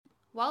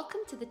Welcome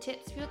to the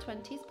Tips for Your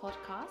 20s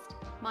podcast.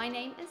 My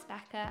name is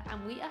Becca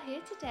and we are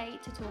here today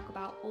to talk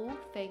about all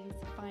things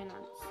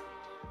finance.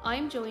 I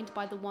am joined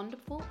by the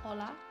wonderful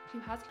Ola, who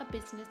has a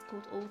business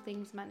called All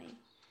Things Money.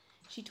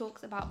 She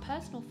talks about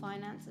personal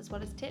finance as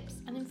well as tips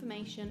and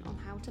information on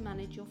how to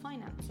manage your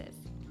finances.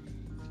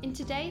 In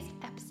today's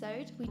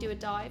episode, we do a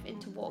dive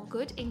into what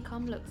good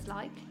income looks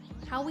like,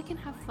 how we can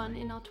have fun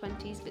in our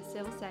 20s but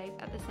still save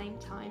at the same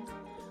time,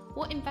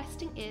 what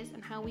investing is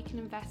and how we can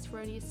invest for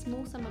only a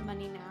small sum of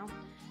money now,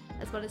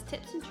 as well as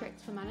tips and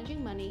tricks for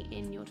managing money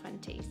in your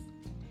 20s.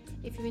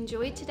 If you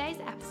enjoyed today's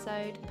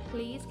episode,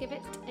 please give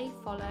it a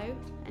follow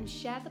and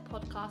share the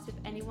podcast with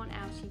anyone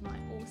else you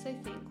might also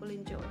think will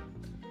enjoy.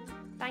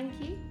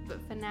 Thank you, but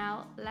for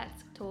now,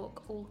 let's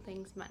talk all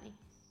things money.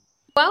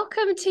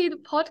 Welcome to the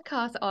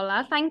podcast,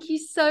 Ola. Thank you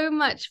so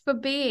much for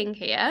being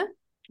here.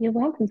 You're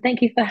welcome.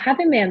 Thank you for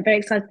having me. I'm very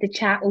excited to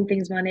chat all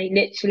things money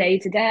literally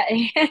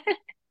today.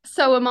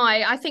 So am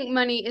I. I think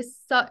money is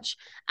such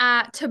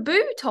a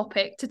taboo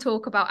topic to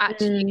talk about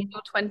actually in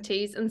your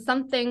 20s, and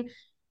something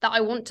that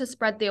I want to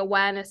spread the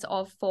awareness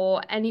of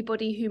for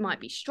anybody who might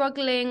be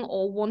struggling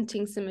or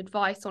wanting some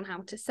advice on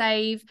how to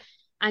save.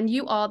 And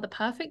you are the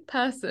perfect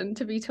person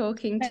to be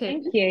talking to.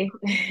 Thank you.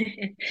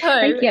 So,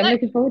 Thank you. I'm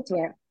looking forward to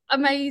it.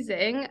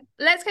 Amazing.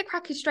 Let's get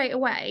cracking straight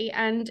away.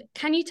 And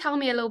can you tell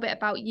me a little bit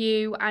about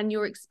you and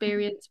your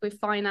experience with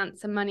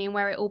finance and money and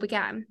where it all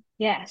began?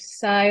 Yes.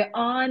 So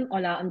I'm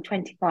Ola. I'm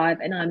 25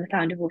 and I'm the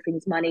founder of All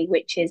Things Money,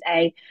 which is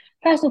a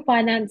personal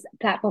finance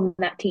platform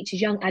that teaches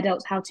young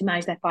adults how to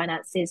manage their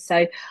finances.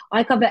 So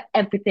I cover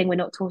everything we're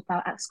not taught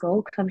about at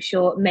school, because I'm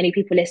sure many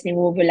people listening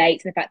will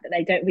relate to the fact that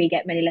they don't really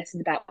get many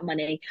lessons about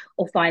money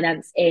or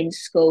finance in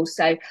school.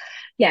 So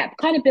yeah,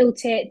 kind of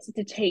built it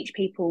to teach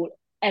people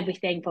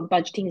everything from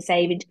budgeting,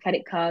 saving to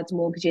credit cards,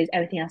 mortgages,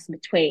 everything else in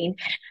between.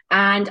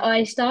 And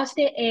I started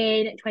it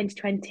in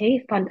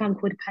 2020, fun time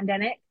called a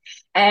pandemic,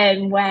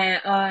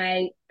 where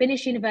I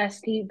finished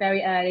university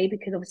very early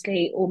because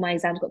obviously all my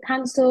exams got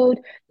cancelled,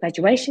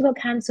 graduation got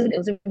cancelled. It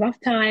was a rough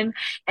time,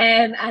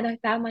 and I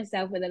found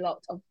myself with a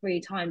lot of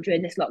free time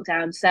during this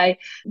lockdown. So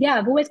yeah,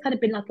 I've always kind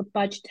of been like a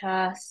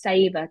budgeter,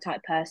 saver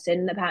type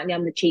person. Apparently,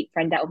 I'm the cheap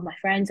friend out of my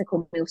friends. They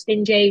call me all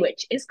stingy,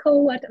 which is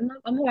cool.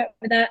 I'm all right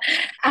with that.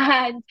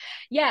 And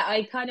yeah,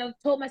 I kind of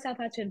taught myself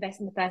how to invest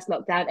in the first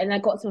lockdown, and I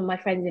got some of my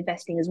friends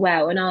investing as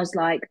well. And I was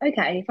like,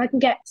 okay, if I can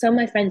get some of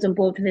my friends on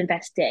board with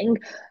investing,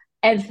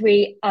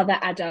 every other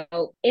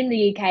adult in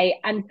the UK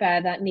and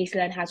further needs to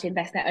learn how to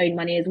invest their own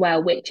money as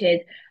well, which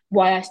is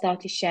why I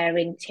started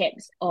sharing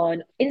tips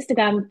on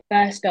Instagram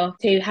first off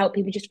to help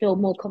people just feel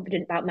more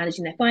confident about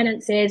managing their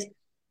finances,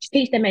 to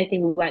teach them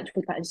anything we weren't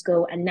taught about in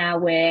school. And now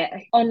we're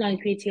an online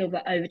community of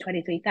over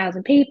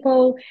 23,000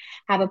 people,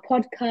 have a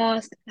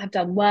podcast, have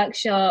done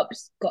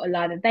workshops, got a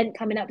live event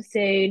coming up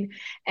soon.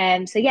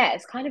 So yeah,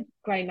 it's kind of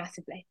grown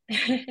massively.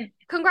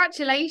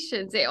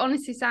 Congratulations. It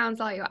honestly sounds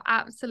like you're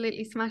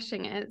absolutely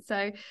smashing it.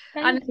 So,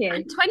 Thank and you.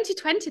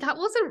 2020, that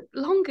wasn't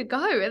long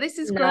ago. This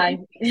is great.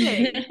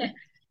 No.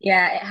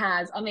 Yeah, it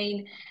has. I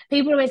mean,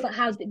 people are always like,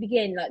 how did it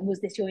begin? Like,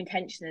 was this your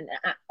intention?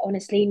 And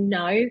honestly,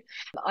 no.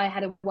 I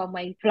had a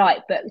one-way flight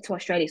booked to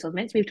Australia, so I was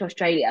meant to move to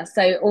Australia.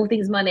 So all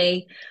things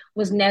money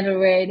was never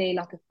really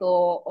like a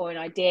thought or an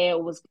idea,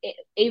 or was it,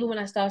 even when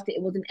I started,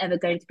 it wasn't ever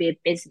going to be a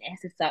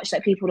business as such.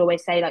 Like people would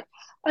always say, like,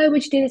 "Oh,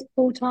 would you do this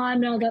full time?"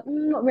 And I was like,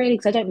 "Not really,"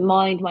 because I don't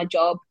mind my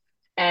job.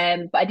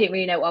 But I didn't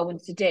really know what I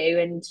wanted to do,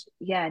 and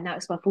yeah, now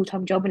it's my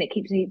full-time job, and it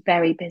keeps me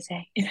very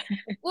busy.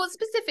 What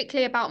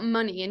specifically about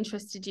money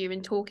interested you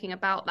in talking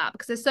about that?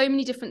 Because there's so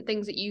many different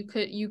things that you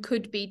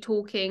could be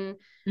talking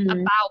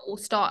about or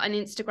start an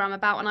Instagram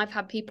about. And I've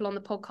had people on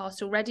the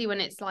podcast already when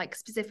it's like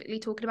specifically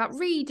talking about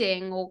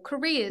reading or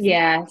careers.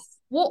 Yes.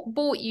 What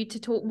brought you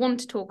to want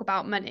to talk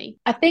about money?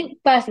 I think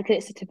firstly,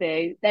 because it's a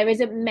taboo. There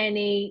isn't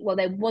many, well,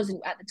 there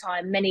wasn't at the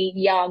time, many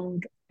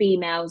young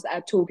females that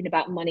are talking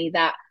about money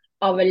that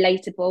are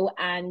relatable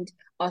and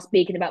are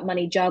speaking about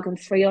money jargon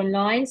free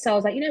online. So I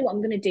was like, you know what, I'm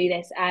going to do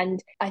this.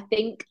 And I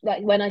think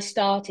like when I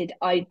started,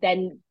 I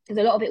then,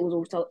 because a lot of it was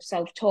also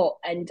self-taught,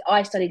 and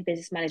I studied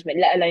business management,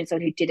 let alone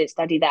someone who didn't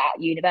study that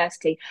at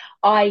university.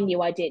 I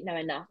knew I didn't know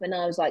enough. And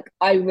I was like,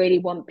 I really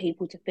want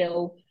people to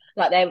feel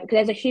like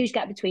there's a huge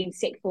gap between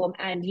sixth form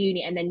and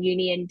uni, and then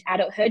uni and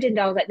adulthood. And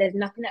I was like, there's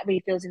nothing that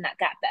really fills in that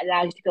gap that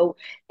allows you to feel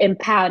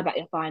empowered about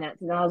your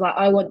finances. And I was like,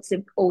 I want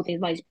to all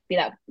things money to be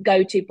that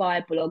go-to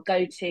Bible or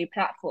go-to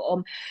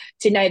platform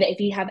to know that if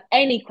you have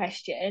any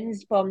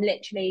questions from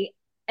literally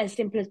as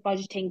simple as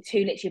budgeting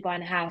to literally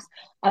buying a house,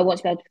 I want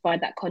to be able to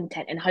provide that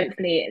content, and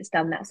hopefully it's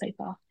done that so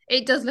far.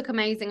 It does look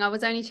amazing. I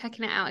was only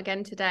checking it out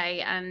again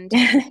today, and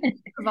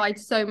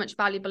provides so much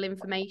valuable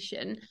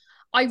information.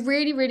 I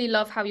really, really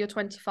love how you're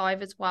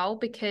 25 as well,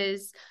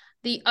 because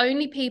the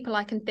only people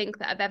I can think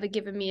that have ever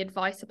given me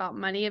advice about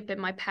money have been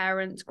my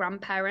parents,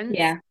 grandparents.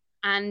 Yeah.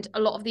 And a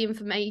lot of the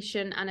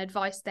information and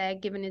advice they're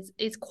given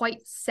is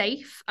quite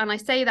safe. And I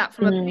say that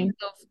from a place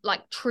of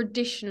like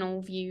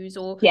traditional views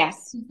or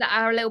Yes. that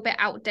are a little bit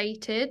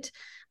outdated.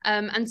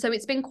 And so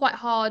it's been quite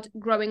hard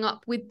growing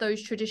up with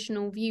those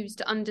traditional views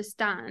to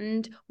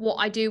understand what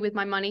I do with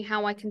my money,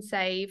 how I can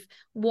save,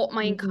 what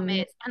my income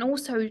is, and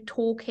also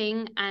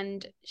talking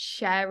and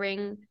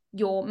sharing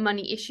your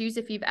money issues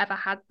if you've ever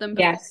had them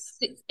before. Yes.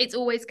 It's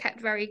always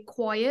kept very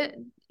quiet.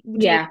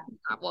 Would you Yeah. agree with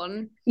that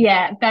one?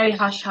 Yeah, very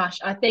hush hush.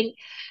 I think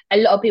a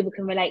lot of people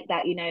can relate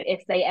that,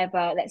 if they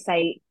ever, let's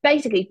say,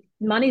 basically,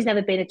 money's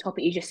never been a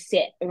topic you just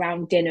sit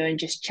around dinner and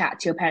just chat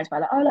to your parents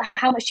about, like, oh, look,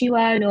 how much do you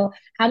earn, or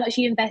how much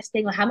are you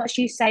investing, or how much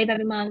do you save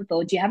every month,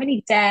 or do you have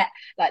any debt?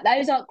 Like,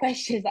 those aren't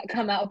questions that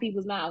come out of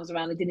people's mouths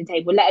around the dinner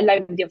table, let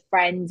alone with your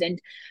friends and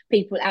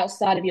people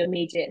outside of your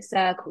immediate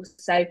circles.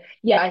 So,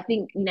 yeah, I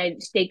think,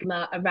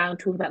 stigma around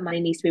talking about money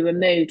needs to be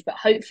removed. But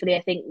hopefully,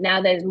 I think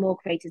now there's more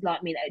creators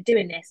like me that are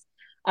doing this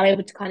are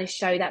able to kind of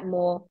show that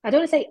more, I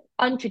don't want to say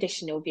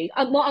untraditional view,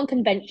 more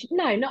unconventional.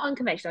 No, not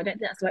unconventional. I don't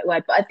think that's the right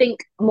word, but I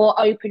think more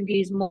open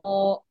views,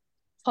 more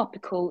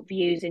topical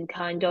views, and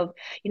kind of,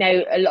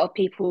 a lot of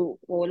people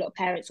or a lot of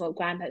parents or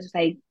grandparents will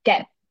say,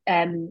 get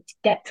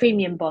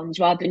premium bonds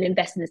rather than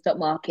invest in the stock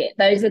market.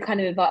 Those are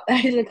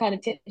the kind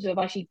of tips of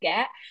advice you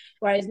get.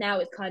 Whereas now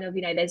it's kind of,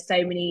 there's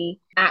so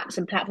many apps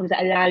and platforms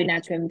that allow you now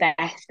to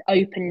invest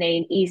openly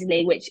and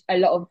easily, which a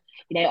lot of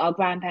our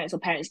grandparents or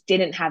parents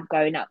didn't have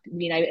growing up.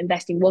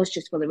 Investing was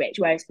just for the rich,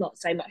 where it's not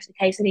so much the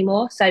case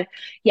anymore. So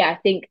yeah, I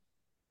think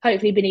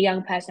hopefully being a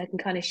young person, I can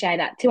kind of share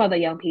that to other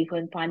young people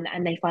and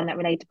they find that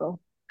relatable.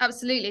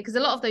 Absolutely, because a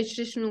lot of those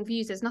traditional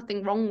views, there's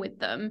nothing wrong with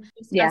them.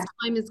 As Yeah.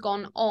 time has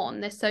gone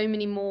on, there's so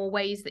many more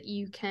ways that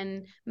you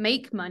can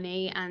make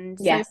money and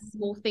so many Yes.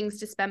 more things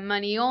to spend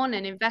money on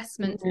and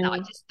investments that I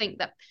Mm-hmm. just think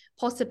that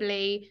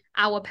possibly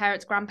our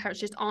parents,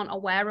 grandparents just aren't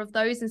aware of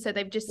those. And so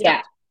they've just stuck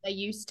Yeah. to what they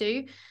used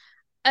to.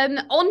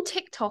 On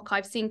TikTok,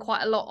 I've seen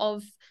quite a lot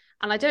of,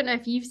 and I don't know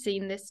if you've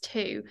seen this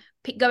too,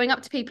 going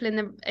up to people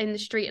in the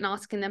street and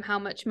asking them how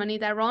much money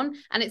they're on,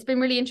 and it's been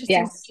really interesting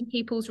Yes. seeing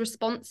people's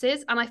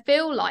responses. And I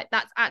feel like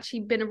that's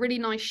actually been a really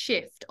nice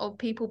shift of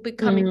people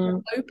becoming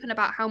more Mm, open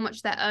about how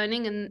much they're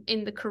earning and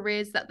in the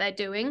careers that they're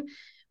doing,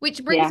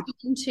 which brings yeah. me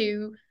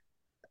into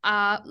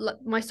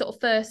my sort of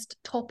first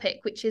topic,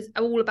 which is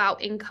all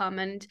about income.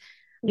 And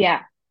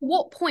Yeah.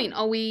 what point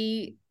are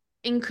we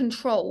in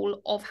control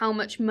of how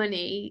much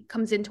money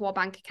comes into our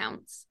bank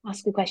accounts?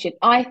 That's a good question.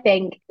 I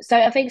think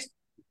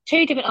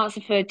two different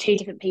answers for two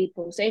different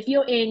people. So if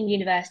you're in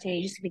university,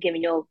 you're just going to be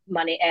given your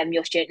money,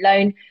 your student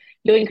loan,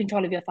 you're in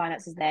control of your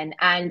finances then.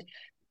 And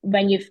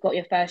when you've got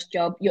your first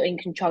job, you're in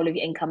control of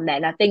your income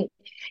then. I think,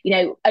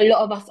 a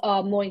lot of us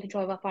are more in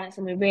control of our finances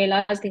than we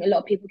realise. I think a lot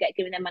of people get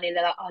given their money,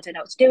 they're like, oh, I don't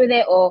know what to do with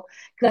it. Or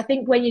because I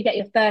think when you get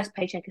your first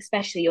paycheck,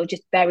 especially, you're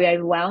just very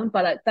overwhelmed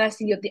by, like,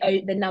 firstly, you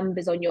have the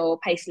numbers on your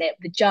payslip,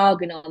 the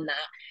jargon on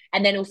that,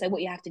 and then also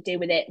what you have to do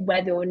with it,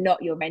 whether or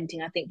not you're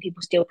renting. I think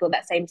people still feel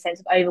that same sense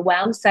of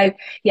overwhelm. So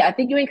yeah, I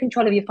think you're in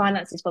control of your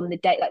finances from the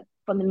day, like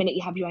from the minute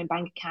you have your own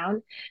bank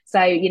account. So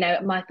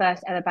my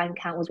first ever bank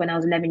account was when I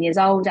was 11 years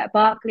old at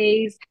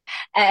Barclays,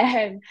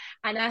 and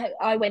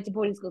I went to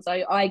boarding school, so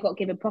I got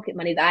given pocket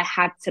money that I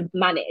had to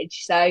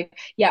manage. So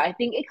yeah, I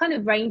think it kind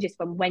of ranges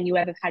from when you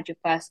ever had your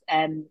first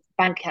bank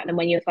account and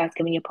when you were first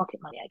given your pocket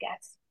money, I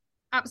guess.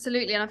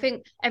 Absolutely. And I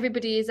think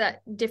everybody is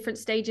at different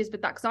stages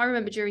with that. Because I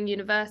remember during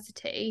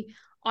university,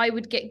 I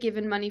would get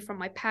given money from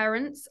my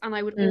parents and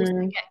I would also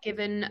Mm, get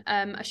given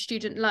a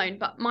student loan.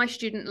 But my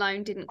student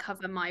loan didn't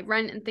cover my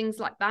rent and things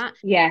like that.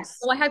 yes.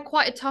 So I had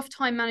quite a tough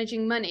time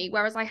managing money.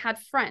 Whereas I had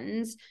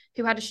friends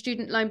who had a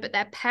student loan, but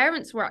their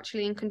parents were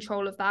actually in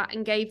control of that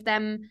and gave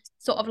them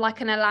sort of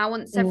like an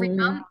allowance every Mm,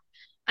 month.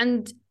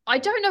 And I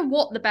don't know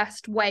what the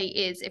best way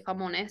is, if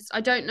I'm honest.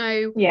 I don't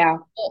know yeah.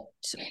 what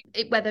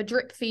whether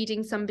drip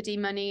feeding somebody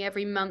money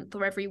every month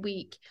or every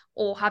week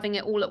or having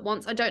it all at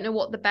once. I don't know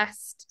what the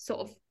best sort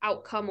of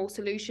outcome or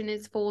solution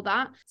is for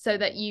that, so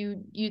that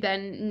you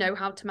then know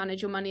how to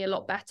manage your money a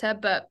lot better.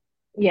 But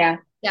Yeah.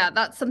 yeah,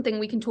 that's something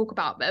we can talk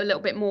about a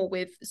little bit more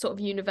with sort of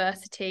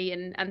university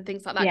and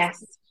things like that.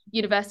 'Cause Yes.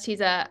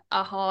 universities are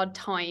a hard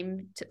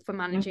time for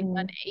managing Mm-hmm.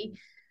 money.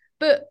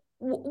 But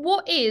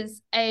what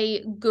is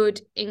a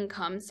good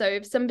income? So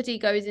if somebody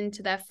goes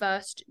into their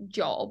first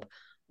job,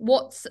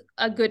 what's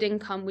a good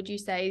income would you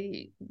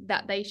say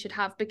that they should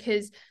have?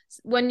 Because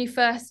when you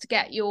first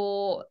get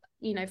your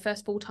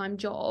first full-time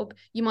job,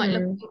 you might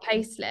look at Mm, your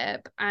pay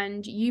slip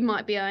and you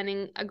might be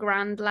earning a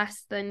grand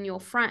less than your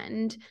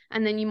friend,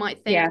 and then you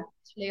might think, yeah.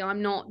 actually,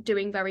 I'm not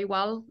doing very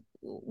well.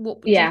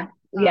 What do you think Yeah, of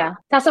that? yeah.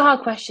 That's a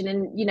hard question.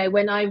 And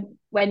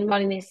when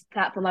running this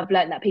platform, I've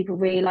learned that people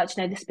really like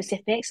to know the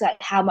specifics, like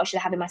how much should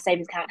I have in my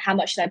savings account, how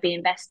much should I be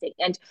investing?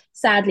 And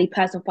sadly,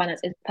 personal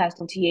finance is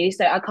personal to you.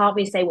 So I can't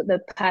really say what the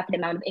perfect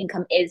amount of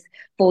income is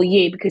for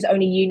you, because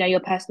only you know your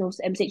personal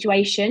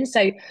situation.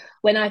 So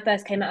when I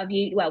first came out of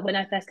uni,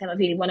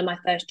 one of my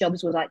first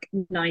jobs was like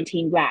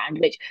 19 grand,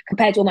 which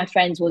compared to all my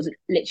friends was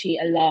literally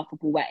a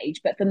laughable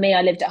wage. But for me,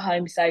 I lived at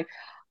home, so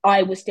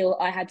I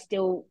had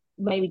still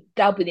maybe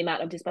double the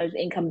amount of disposable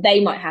income they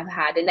might have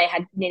had, and they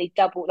had nearly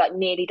double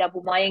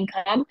my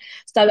income.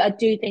 So I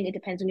do think it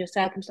depends on your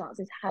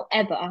circumstances.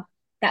 However,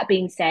 That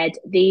being said,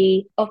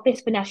 the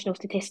Office for National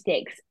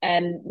Statistics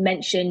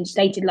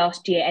stated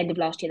last year, end of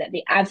last year, that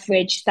the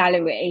average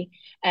salary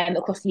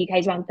across the UK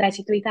is around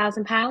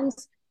 £33,000.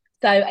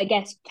 So I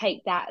guess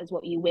take that as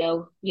what you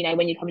will,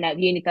 when you're coming out of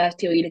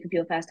university or you're looking for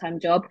your first time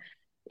job.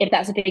 If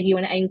that's a figure you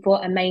want to aim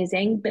for,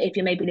 amazing. But if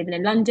you're maybe living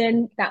in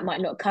London, that might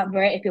not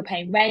cover it if you're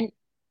paying rent.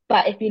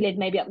 But if you live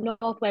maybe up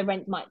north where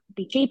rent might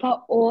be cheaper,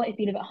 or if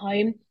you live at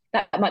home,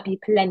 that might be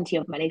plenty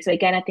of money. So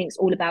again, I think it's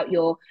all about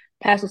your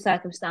personal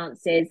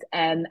circumstances.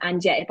 And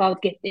yeah,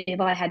 if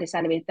I had a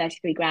salary of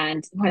 33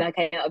 grand when I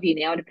came out of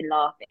uni, I would have been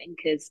laughing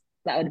because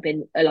that would have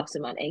been a lot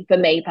of money for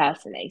me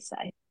personally. So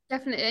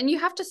definitely. And you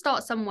have to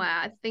start somewhere.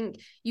 I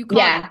think you can't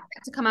yeah,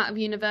 expect to come out of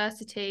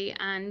university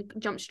and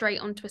jump straight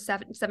onto a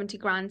 70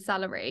 grand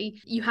salary.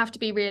 You have to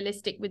be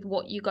realistic with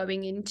what you're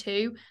going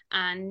into,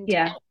 and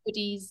yeah,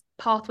 everybody's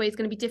pathway is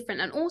going to be different,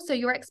 and also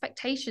your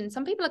expectations.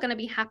 Some people are going to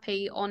be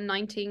happy on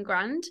 19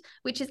 grand,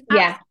 which is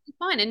yeah, absolutely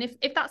fine, and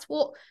if that's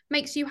what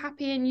makes you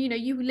happy, and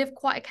you live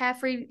quite a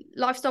carefree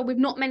lifestyle with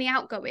not many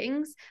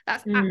outgoings,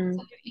 that's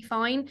absolutely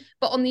fine.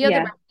 But on the other yeah,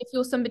 end, if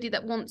you're somebody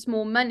that wants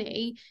more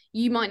money,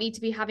 you might need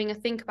to be having a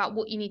think about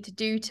what you need to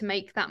do to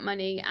make that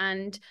money,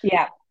 and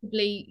yeah,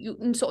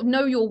 you sort of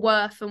know your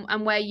worth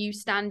and where you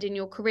stand in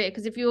your career.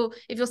 Because if you're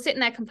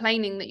sitting there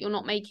complaining that you're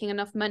not making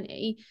enough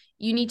money,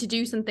 you need to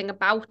do something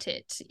about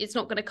it. It's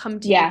not going to come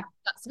to you. yeah,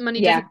 That's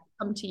money yeah. doesn't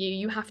come to you.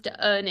 You have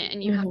to earn it,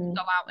 and you have to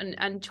go out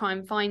and try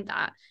and find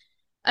that.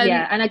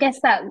 Yeah, and I guess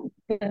that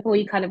before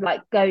you kind of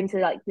like go into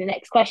like the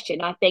next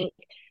question, I think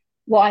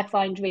what I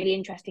find really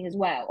interesting as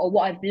well, or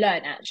what I've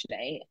learned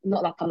actually,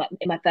 not like I'm like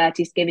in my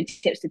 30s giving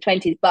tips to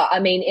 20s, but I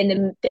mean in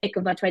the thick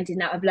of my 20s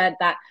now, I've learned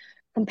that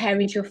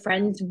comparing to your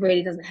friends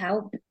really doesn't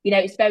help.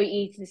 It's very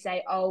easy to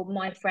say, oh,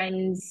 my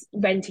friend's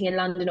renting in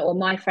London or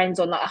my friend's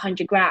on like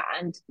 100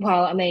 grand.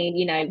 Well, I mean,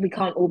 we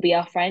can't all be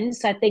our friends.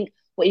 So I think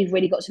what you've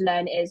really got to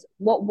learn is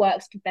what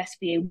works best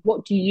for you.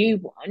 What do you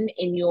want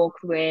in your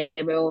career,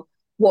 or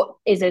what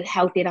is a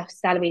healthy enough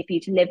salary for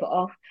you to live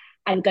off,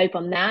 and go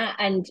from that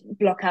and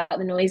block out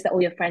the noise that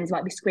all your friends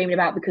might be screaming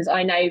about. Because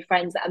I know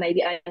friends that are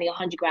maybe only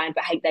 100 grand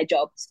but hate their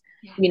jobs,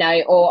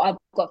 or I've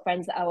got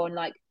friends that are on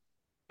like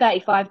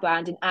 35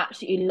 grand and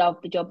absolutely love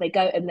the job they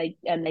go and they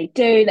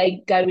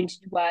go into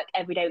work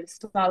every day with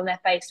a smile on their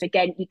face. So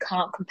again, you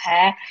can't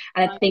compare.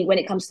 And I think when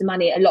it comes to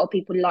money, a lot of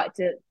people like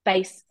to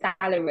base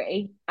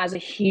salary as a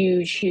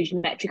huge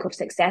metric of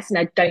success, and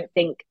I don't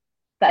think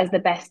that is the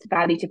best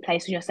value to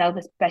place on yourself,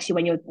 especially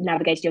when you're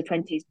navigating your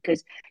 20s,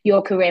 because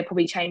your career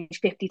probably changed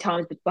 50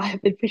 times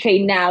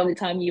between now and the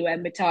time you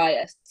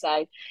retire.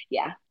 So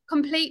yeah.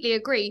 Completely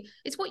agree.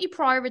 It's what you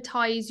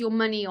prioritize your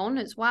money on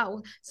as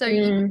well. So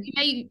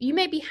you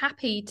may be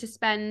happy to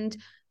spend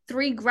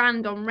 3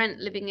 grand on rent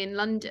living in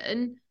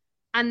London,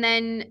 and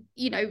then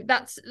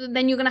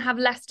then you're going to have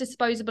less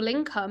disposable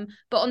income.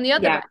 But on the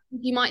other end,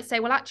 you might say,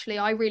 well, actually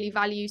I really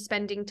value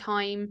spending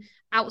time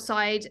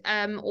outside,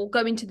 or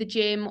going to the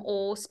gym,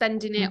 or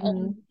spending it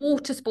on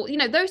water sport,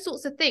 those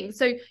sorts of things.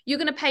 So you're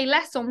going to pay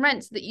less on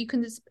rent so that you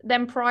can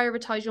then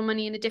prioritize your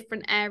money in a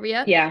different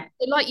area.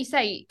 But like you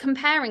say,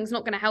 comparing is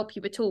not going to help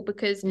you at all,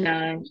 because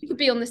you could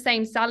be on the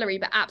same salary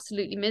but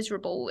absolutely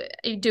miserable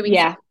doing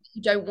something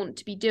you don't want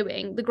to be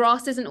doing. The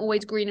grass isn't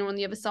always greener on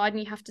the other side,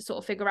 and you have to sort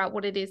of figure out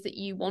what it is that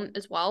you want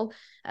as well,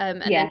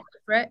 and then go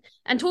for it.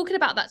 And talking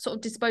about that sort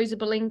of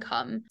disposable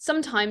income,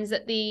 sometimes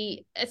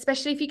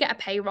especially if you get a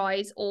pay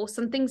rise or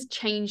something's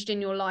changed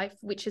in your life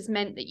which has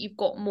meant that you've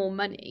got more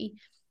money,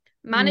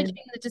 managing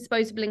the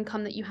disposable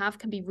income that you have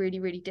can be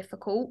really, really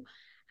difficult.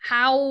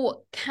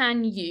 How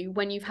can you,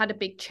 when you've had a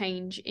big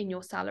change in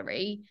your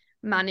salary,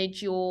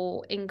 manage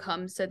your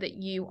income so that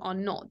you are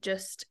not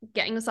just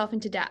getting yourself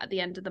into debt at the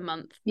end of the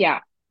month? Yeah.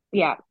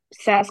 So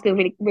that's a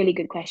really, really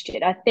good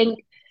question. I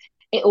think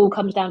it all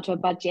comes down to a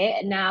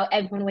budget. Now,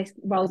 everyone always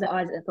rolls their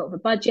eyes at the thought of a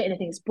budget and they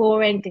think it's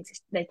boring,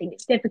 they think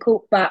it's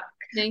difficult. But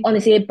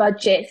honestly, a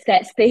budget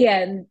sets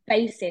the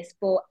basis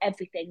for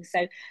everything.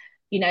 So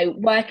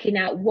working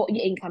out what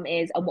your income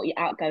is and what your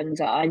outgoings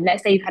are. And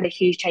let's say you've had a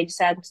huge change of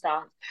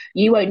circumstance,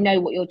 you won't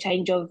know what your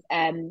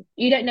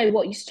you don't know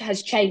what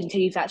has changed until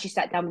you've actually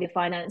sat down with your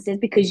finances,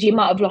 because you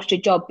might have lost your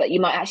job, but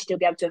you might actually still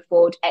be able to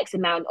afford X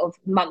amount of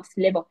months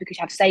to live off because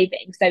you have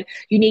savings. So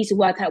you need to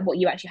work out what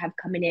you actually have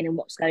coming in and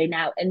what's going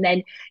out. And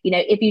then,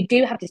 if you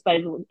do have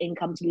disposable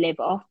income to live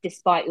off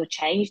despite your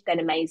change, then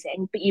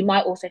amazing. But you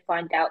might also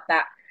find out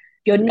that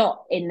you're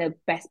not in the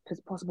best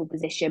possible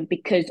position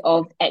because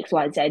of X,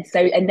 Y, and Z. So,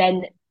 and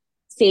then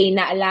seeing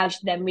that allows you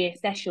to then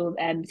reassess your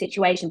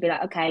situation, be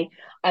like, okay,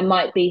 I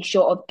might be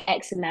short of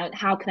X amount.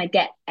 How can I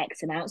get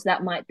X amount? So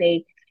that might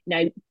be,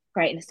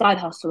 creating a side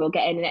hustle or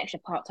getting an extra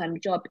part-time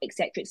job,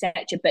 etc.,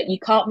 etc. But you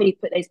can't really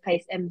put those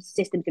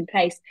systems in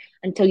place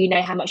until you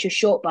know how much you're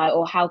short by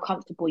or how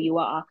comfortable you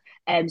are.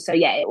 So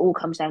yeah, it all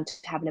comes down to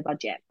having a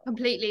budget.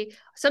 Completely.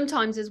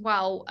 Sometimes as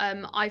well,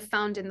 I've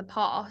found in the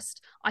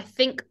past, I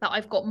think that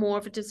I've got more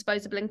of a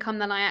disposable income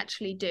than I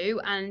actually do.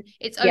 And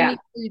it's only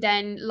through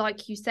then,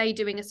 like you say,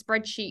 doing a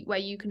spreadsheet where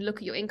you can look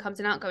at your incomes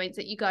and outgoings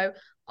that you go,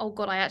 oh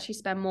God, I actually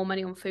spend more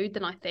money on food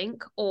than I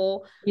think,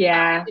 or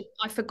Yeah.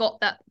 I forgot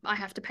that I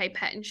have to pay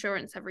pet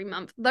insurance every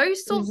month.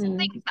 Those sorts of Hmm.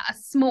 things that are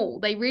small,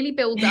 they really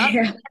build up.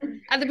 Yeah.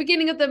 At the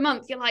beginning of the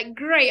month, you're like,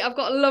 great, I've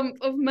got a lump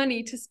of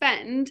money to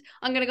spend.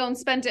 I'm going to go and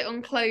spend it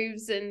on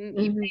clothes and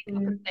makeup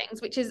Hmm. and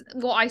things, which is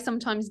what I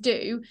sometimes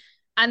do.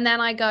 And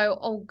then I go,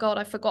 oh God,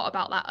 I forgot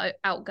about that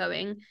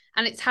outgoing.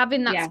 And it's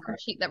having that Yeah.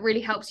 spreadsheet that really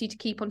helps you to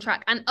keep on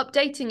track and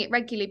updating it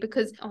regularly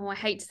because, oh, I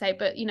hate to say,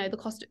 but the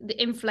cost,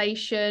 the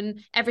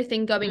inflation,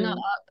 everything going up,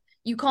 Mm.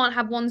 you can't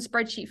have one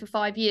spreadsheet for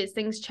 5 years.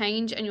 Things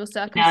change and your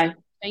circumstance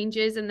No.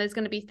 changes, and there's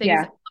going to be things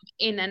Yeah. that come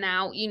in and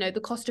out.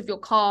 The cost of your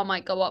car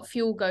might go up,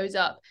 fuel goes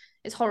up.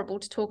 It's horrible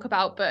to talk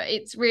about, but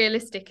it's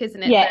realistic,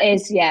 isn't it? Yeah, it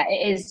is. Yeah,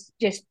 it is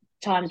just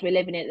times we're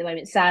living in at the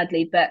moment,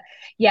 sadly. But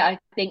yeah, I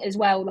think as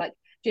well, like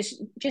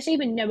just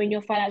even knowing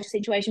your financial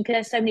situation, because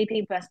there's so many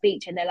people I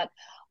speak to and they're like,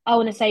 I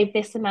want to save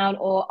this amount,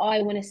 or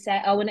I want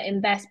to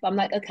invest. But I'm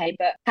like, okay,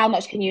 but how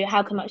much can you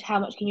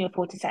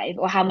afford to save,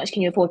 or how much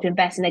can you afford to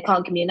invest? And they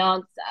can't give me an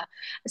answer.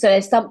 So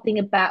there's something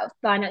about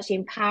financially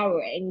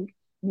empowering,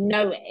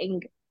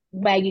 knowing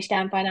where you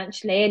stand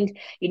financially,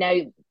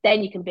 and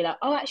then you can be like,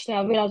 oh, actually,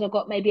 I realize I've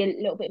got maybe a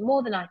little bit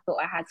more than I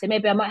thought I had. So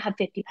maybe I might have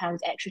 £50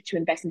 extra to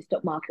invest in the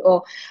stock market,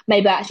 or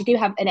maybe I actually do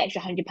have an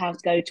extra £100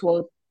 to go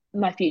towards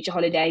my future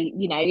holiday.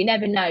 You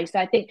never know. So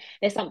I think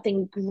there's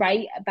something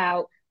great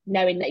about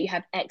knowing that you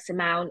have X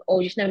amount,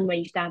 or just knowing where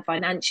you stand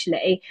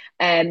financially.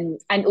 And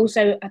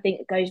also I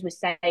think it goes with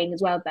saying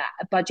as well that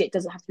a budget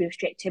doesn't have to be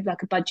restrictive.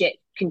 Like a budget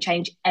can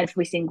change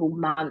every single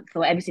month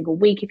or every single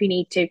week if you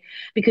need to,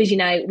 because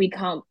we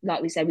can't,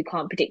 like we said, we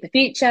can't predict the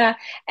future,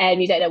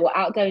 and you don't know what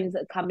outgoings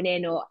are coming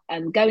in or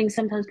going.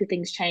 Sometimes good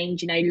things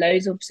change.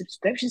 Loads of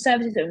subscription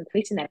services are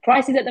increasing their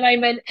prices at the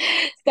moment.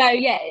 So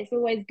yeah, it's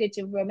always good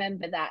to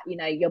remember that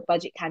your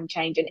budget can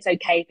change, and it's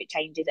okay if it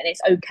changes, and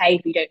it's okay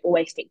if you don't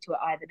always stick to it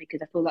either,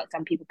 because I feel like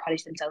some people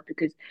punish themselves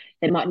because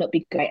they might not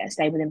be great at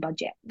staying within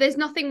budget. There's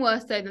nothing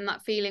worse though than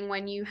that feeling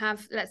when you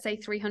have, let's say,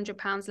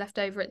 £300 left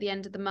over at the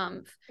end of the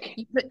month.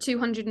 You put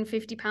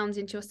 £250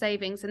 into your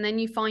savings, and then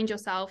you find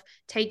yourself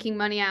taking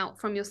money out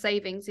from your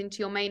savings into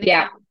your main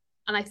Yeah. account.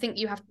 And I think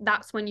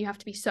that's when you have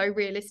to be so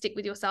realistic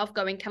with yourself,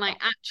 going, can I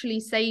actually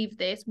save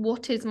this?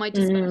 What is my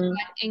disposable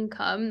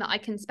income that I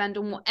can spend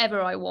on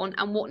whatever I want,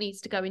 and what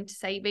needs to go into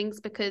savings?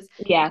 Because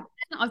Yeah.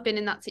 I've been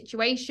in that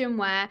situation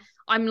where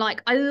I'm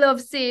like, I love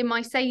seeing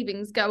my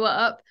savings go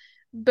up,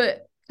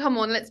 but come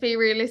on, let's be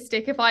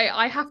realistic. If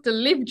I have to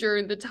live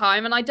during the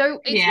time, and I don't,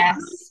 it's not a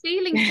nice Yes.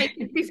 feeling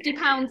taking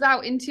 £50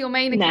 out into your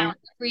main No. account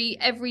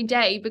every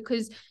day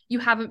because you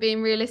haven't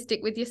been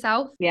realistic with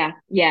yourself. Yeah.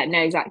 No,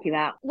 exactly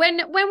that.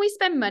 When we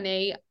spend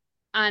money,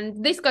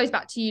 and this goes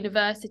back to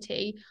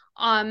university,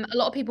 a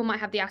lot of people might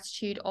have the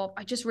attitude of,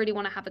 I just really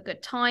want to have a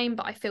good time,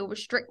 but I feel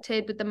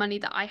restricted with the money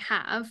that I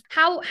have.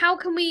 How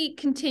can we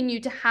continue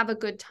to have a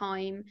good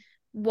time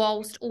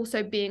whilst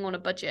also being on a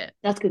budget?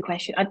 That's a good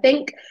question. I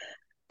think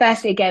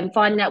firstly, again,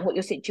 finding out what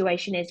your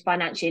situation is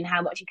financially and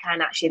how much you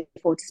can actually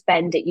afford to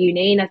spend at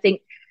uni. And I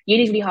think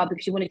uni is really hard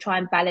because you want to try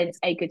and balance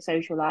a good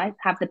social life,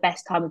 have the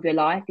best time of your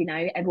life.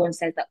 Everyone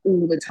says that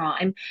all the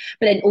time,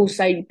 but then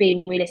also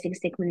being realistic and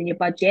sticking within your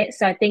budget.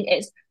 So I think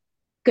it's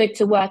good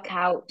to work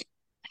out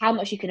how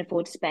much you can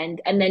afford to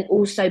spend, and then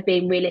also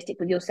being realistic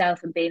with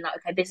yourself and being like,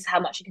 okay, this is how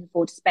much you can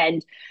afford to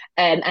spend,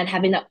 and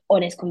having that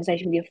honest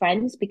conversation with your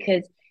friends,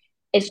 because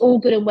it's all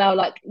good and well,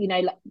 like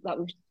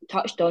we've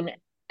touched on,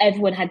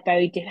 everyone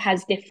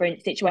has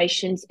different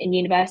situations in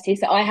university.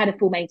 So I had a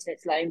full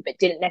maintenance loan, but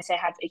didn't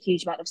necessarily have a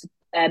huge amount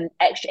of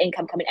extra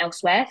income coming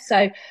elsewhere.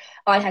 So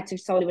I had to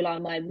solely rely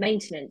on my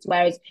maintenance,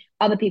 whereas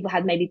other people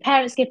had maybe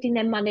parents gifting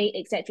them money,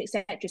 etc.,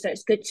 etc. So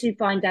it's good to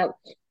find out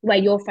where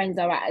your friends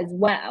are at as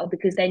well,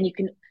 because then you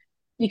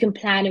can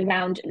plan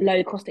around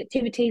low cost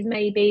activities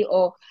maybe,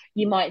 or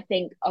you might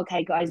think,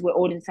 okay guys, we're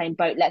all in the same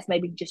boat, let's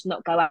maybe just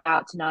not go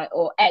out tonight,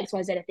 or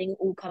XYZ. I think it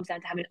all comes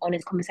down to having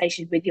honest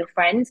conversations with your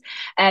friends,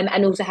 and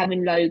also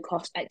having low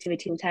cost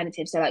activity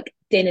alternatives, so like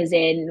dinners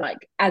in,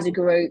 like as a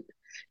group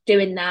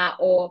doing that,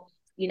 or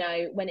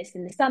when it's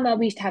in the summer,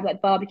 we used to have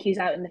like barbecues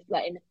out in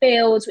the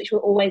fields, which were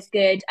always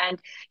good. And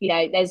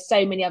there's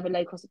so many other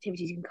low cost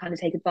activities you can kind of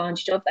take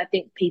advantage of, I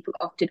think people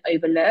often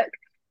overlook.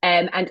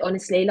 And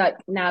honestly, like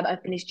now that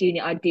I've finished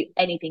uni, I'd do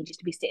anything just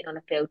to be sitting on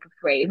a field for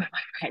free with my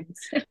friends.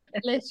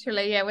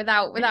 Literally, yeah,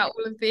 without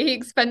all of the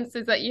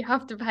expenses that you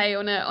have to pay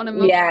on a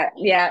month.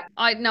 Yeah.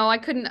 I know I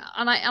couldn't,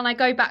 and I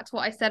go back to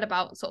what I said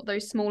about sort of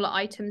those smaller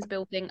items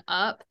building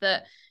up,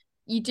 that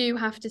you do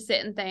have to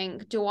sit and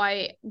think, do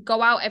I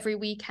go out every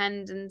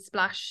weekend and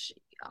splash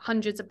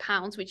hundreds of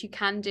pounds, which you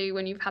can do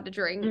when you've had a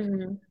drink,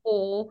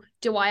 or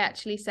do I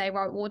actually say,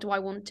 right, what do I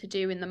want to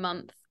do in the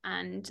month,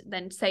 and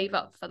then save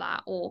up for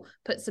that, or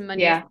put some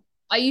money Yeah.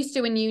 I used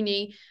to in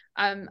uni,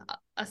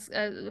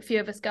 a few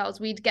of us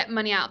girls, we'd get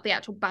money out of the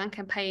actual bank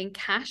and pay in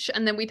cash,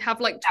 and then we'd have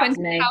like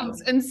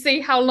 £20 and see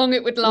how long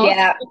it would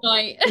last the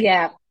night.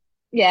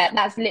 Yeah,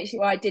 that's literally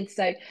what I did.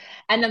 So,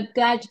 and I'm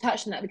glad you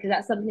touched on that, because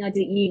that's something I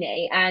did at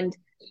uni, and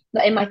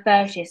Like in my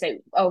first year,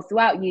 so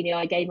throughout uni,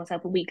 I gave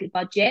myself a weekly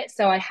budget.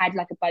 So I had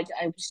like a budget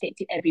I would stick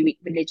to every week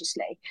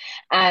religiously.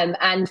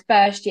 And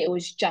first year it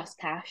was just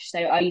cash. So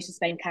I used to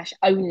spend cash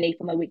only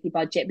for my weekly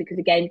budget because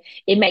again,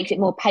 it makes it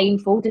more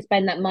painful to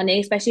spend that money,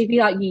 especially if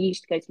you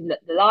used to go to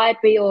the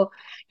library or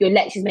your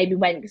lectures maybe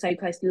went so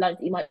close to lunch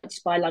that you might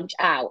just buy lunch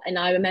out. And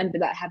I remember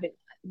like having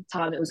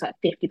time it was like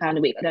 £50 a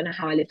week. I don't know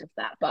how I lived off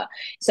that, but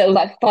so it was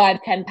like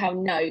 £5,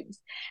 £10 notes,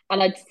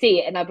 and I'd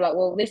see it and I'd be like,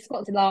 well, this has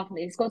got to last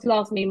me. It's got to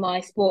last me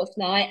my sports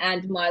night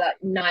and my like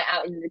night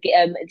out in the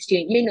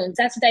student union on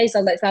Saturday. So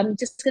I was like, so I'm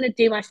just gonna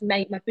do my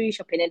food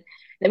shopping, and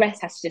the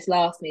rest has to just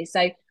last me.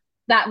 So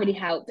that really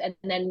helped. And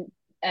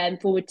then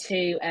forward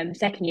to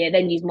second year,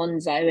 then use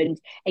Monzo, and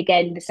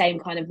again the same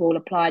kind of rule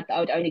applied that I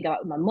would only go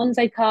out with my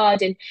Monzo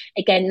card, and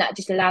again that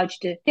just allowed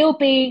you to still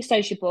be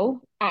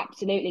sociable,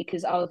 absolutely,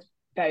 because I was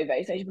very,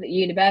 very sociable at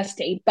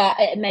university, but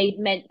it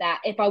meant that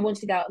if I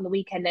wanted to go out on the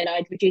weekend, then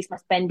I'd reduce my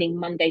spending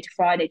Monday to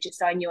Friday just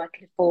so I knew I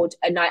could afford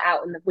a night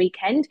out on the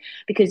weekend.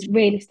 Because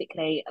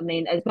realistically, I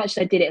mean, as much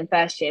as I did it in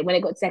first year, when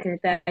it got to second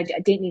and third year, I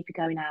didn't need to be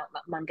going out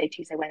like Monday,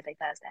 Tuesday, Wednesday,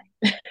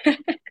 Thursday.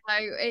 So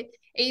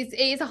it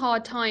is a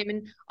hard time,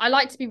 and I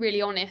like to be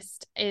really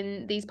honest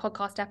in these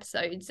podcast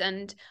episodes,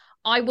 and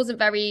I wasn't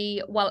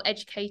very well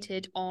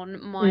educated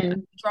on my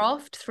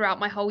draft throughout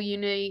my whole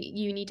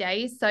uni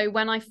days. So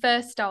when I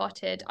first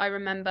started, I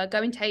remember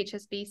going to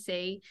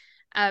HSBC.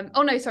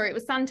 Oh no, sorry, it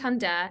was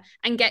Santander,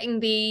 and getting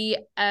the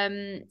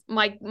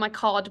my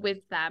card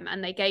with them,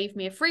 and they gave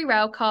me a free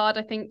rail card,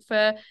 I think,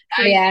 for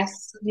Oh 3 yes,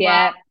 as well.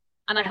 yeah,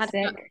 And I had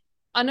classic.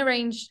 an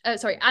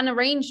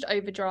arranged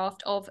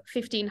overdraft of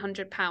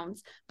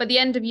 £1,500. By the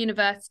end of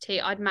university,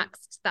 I'd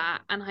maxed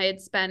that and I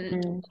had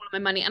spent all of my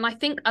money. And I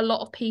think a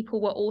lot of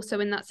people were also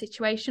in that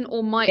situation,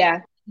 or might be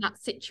in that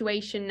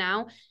situation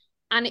now.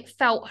 And it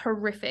felt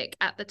horrific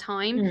at the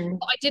time.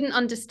 But I didn't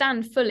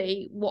understand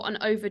fully what an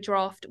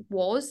overdraft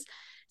was.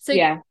 So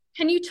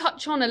can you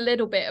touch on a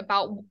little bit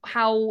about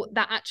how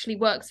that actually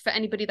works for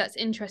anybody that's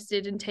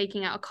interested in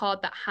taking out a card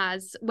that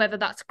has, whether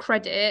that's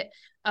credit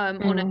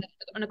on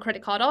a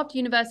credit card after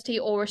university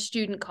or a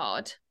student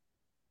card?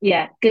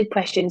 Yeah, good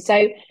question.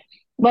 So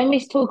when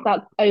we talk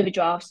about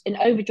overdrafts, an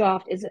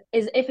overdraft is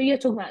if you're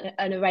talking about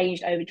an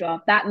arranged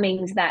overdraft, that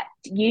means that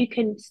you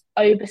can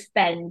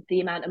overspend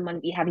the amount of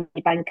money you have in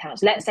your bank account.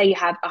 So let's say you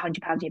have £100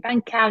 in your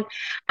bank account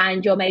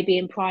and you're maybe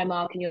in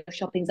Primark and your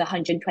shopping's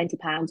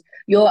 £120.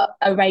 Your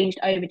arranged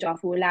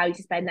overdraft will allow you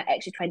to spend that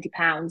extra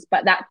 £20,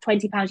 but that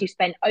 £20 you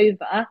spent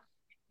over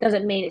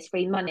doesn't mean it's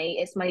free money.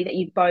 It's money that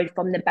you've borrowed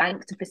from the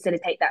bank to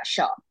facilitate that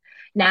shop.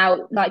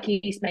 Now, like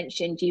you just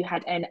mentioned, you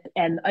had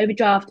an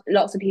overdraft.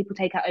 Lots of people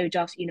take out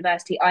overdrafts at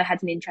university. I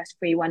had an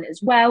interest-free one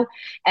as well.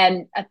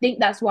 I think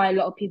that's why a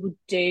lot of people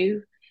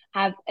do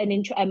have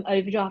an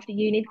overdraft at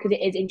uni, because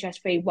it is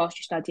interest-free whilst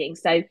you're studying.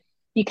 So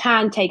you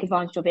can take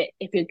advantage of it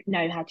if you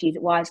know how to use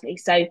it wisely.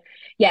 So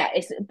yeah,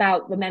 it's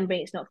about remembering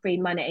it's not free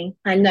money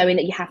and knowing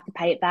that you have to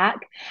pay it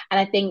back. And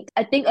I think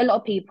a lot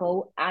of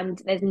people,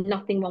 and there's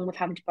nothing wrong with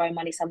having to borrow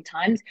money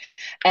sometimes.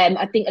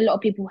 I think a lot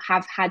of people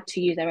have had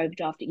to use their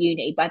overdraft at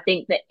uni, but I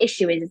think the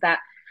issue is that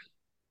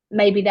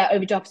maybe their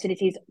overdraft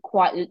facility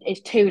is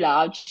too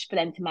large for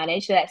them to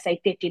manage. So let's say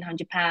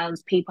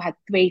 £1,500, people had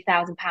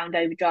 £3,000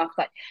 overdraft.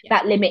 Like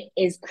that limit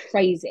is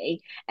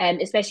crazy,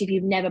 especially if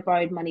you've never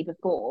borrowed money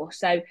before.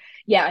 So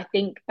yeah, I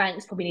think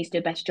banks probably need to do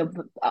a better job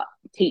of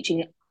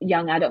teaching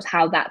young adults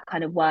how that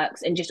kind of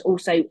works, and just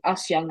also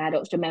us young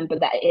adults remember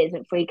that it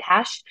isn't free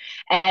cash.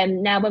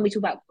 Now when we talk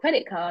about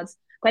credit cards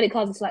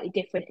are slightly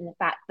different in the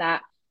fact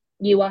that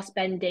you are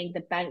spending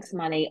the bank's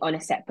money on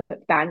a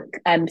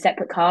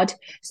separate card.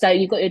 So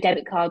you've got your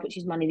debit card, which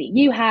is money that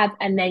you have,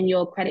 and then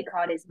your credit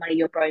card is money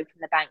you're borrowing from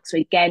the bank. So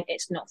again,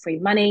 it's not free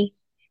money.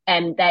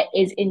 There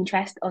is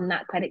interest on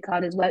that credit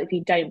card as well if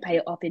you don't pay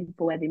it off in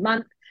full every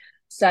month.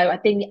 So I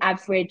think the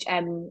average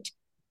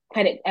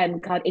credit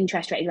card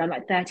interest rate is around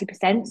like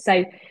 30%.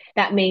 So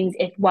that means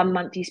if 1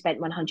 month you spent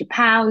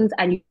 £100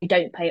 and you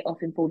don't pay it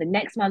off in full the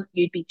next month,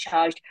 you'd be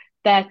charged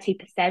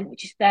 30%,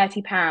 which is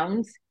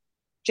 £30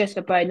 just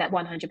for borrowing that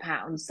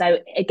 £100. So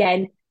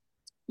again,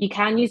 you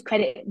can use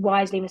credit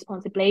wisely and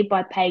responsibly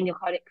by paying your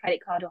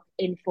credit card off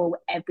in full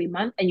every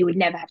month, and you would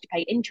never have to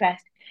pay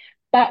interest.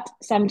 But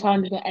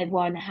sometimes not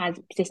everyone has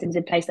systems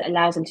in place that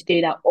allows them to do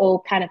that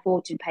or can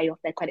afford to pay off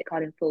their credit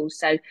card in full.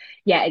 So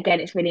yeah, again,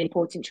 it's really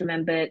important to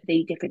remember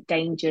the different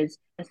dangers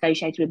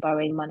associated with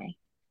borrowing money.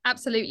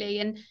 Absolutely.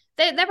 And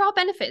there are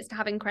benefits to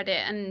having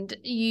credit, and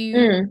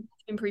you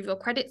improve your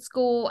credit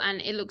score,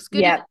 and it looks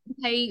good if you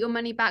pay your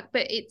money back,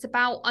 but it's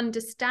about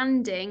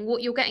understanding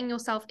what you're getting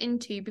yourself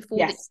into before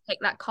you take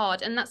that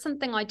card. And that's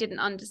something I didn't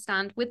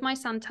understand with my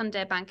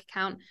Santander bank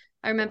account.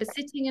 I remember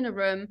sitting in a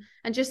room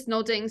and just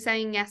nodding,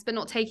 saying yes, but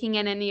not taking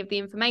in any of the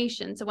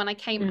information. So when I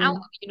came out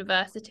of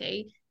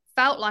university,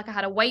 felt like I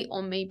had a weight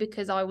on me,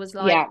 because I was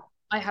like,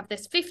 I have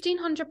this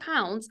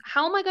 £1,500.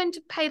 How am I going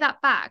to pay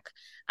that back?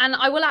 And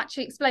I will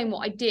actually explain what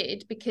I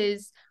did,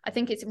 because I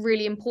think it's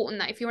really important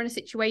that if you're in a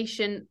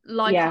situation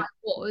like I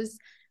was,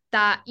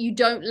 that you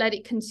don't let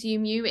it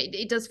consume you.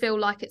 It does feel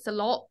like it's a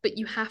lot, but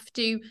you have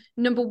to,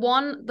 number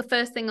one, the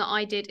first thing that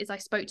I did is I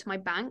spoke to my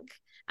bank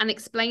and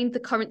explained the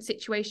current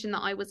situation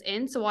that I was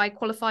in. So I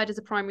qualified as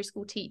a primary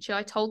school teacher.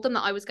 I told them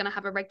that I was going to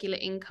have a regular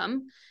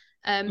income.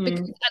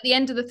 Because at the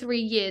end of the 3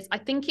 years, I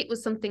think it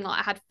was something like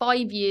I had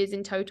 5 years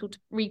in total to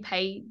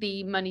repay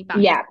the money back.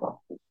 Yeah.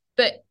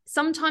 But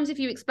sometimes if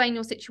you explain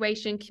your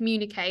situation,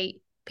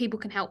 communicate, people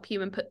can help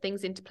you and put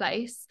things into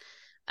place.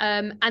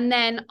 And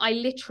then I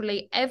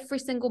literally every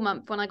single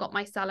month when I got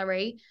my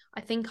salary,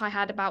 I think I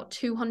had about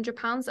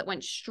 £200 that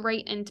went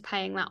straight into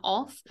paying that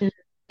off.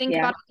 Think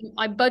about it,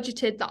 I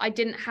budgeted that I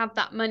didn't have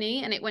that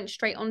money and it went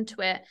straight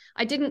onto it.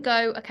 I didn't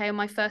go, okay, on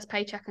my first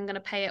paycheck, I'm going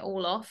to pay it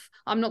all off.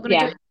 I'm not going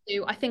to do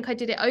it. I think I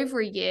did it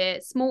over a year,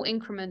 small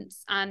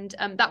increments. And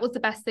that was the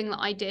best thing that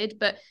I did.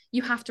 But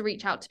you have to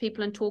reach out to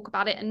people and talk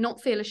about it and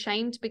not feel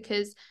ashamed,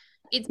 because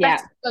it's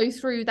better to go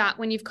through that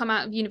when you've come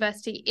out of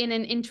university in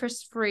an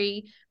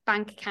interest-free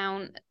bank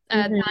account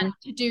than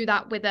to do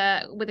that with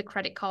a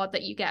credit card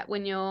that you get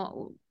when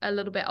you're a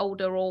little bit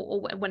older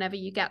or whenever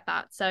you get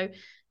that. So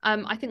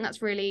I think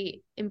that's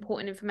really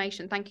important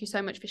information. Thank you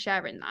so much for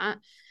sharing that.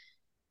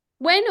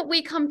 When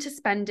we come to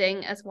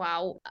spending as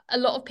well, a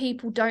lot of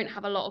people don't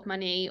have a lot of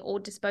money or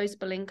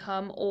disposable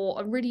income, or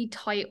are really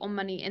tight on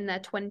money in their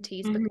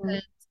 20s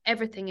because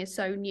everything is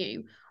so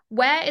new.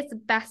 Where is the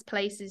best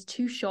places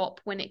to shop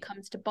when it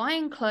comes to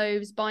buying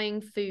clothes, buying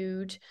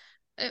food?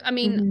 I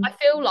mean, I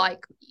feel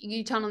like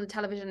you turn on the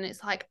television and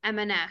it's like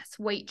M&S,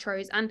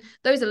 Waitrose, and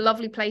those are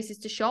lovely places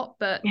to shop,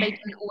 but they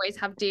don't always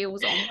have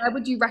deals on. Where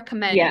would you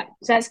recommend? Yeah,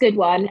 so that's a good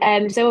one.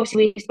 So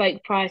obviously we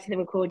spoke prior to the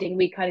recording.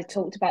 We kind of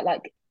talked about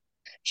like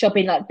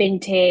shopping like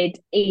Vinted,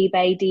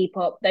 eBay,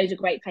 Depop. Those are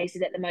great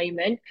places at the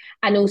moment,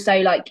 and also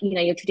like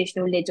your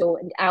traditional Lidl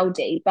and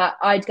Aldi. But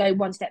I'd go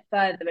one step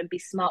further and be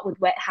smart with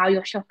how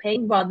you're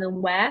shopping rather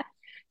than where.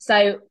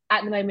 So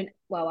at the moment,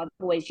 well, I've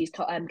always used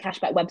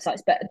cashback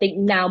websites, but I think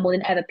now more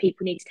than ever,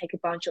 people need to take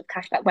advantage of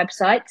cashback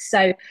websites.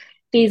 So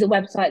these are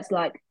websites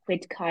like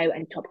Quidco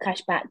and Top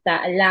Cashback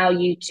that allow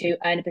you to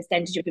earn a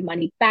percentage of your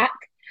money back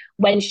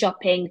when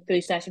shopping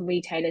through certain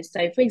retailers.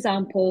 So, for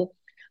example,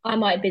 I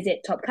might visit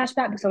Top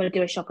Cashback because I want to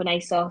do a shop on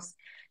ASOS.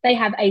 They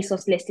have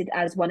ASOS listed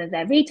as one of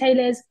their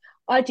retailers.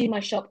 I do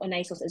my shop on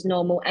ASOS as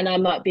normal, and I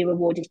might be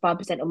rewarded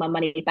 5% of my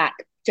money back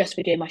just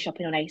for doing my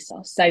shopping on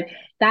ASOS. So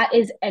that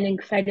is an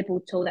incredible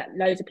tool that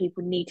loads of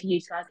people need to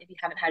utilize if you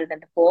haven't heard of them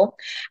before.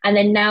 And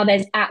then now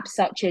there's apps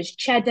such as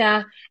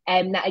Cheddar,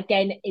 that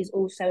again is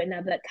also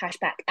another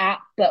cashback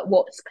app. But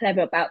what's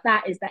clever about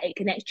that is that it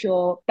connects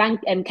your bank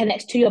and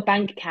connects to your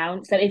bank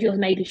account. So if you're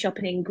maybe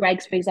shopping in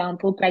Greggs, for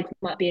example, Greggs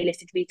might be a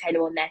listed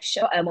retailer on their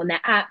on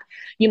their app.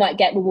 You might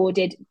get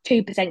rewarded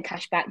 2%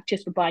 cashback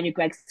just for buying your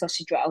Greggs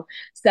sausage roll.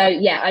 So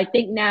yeah, I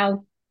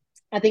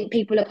think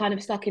people are kind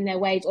of stuck in their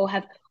ways or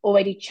have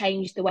already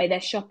changed the way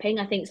they're shopping.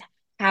 I think it's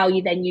how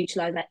you then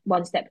utilize that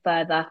one step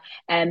further.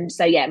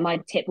 So yeah,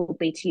 my tip would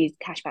be to use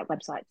cashback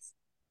websites.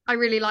 I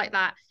really like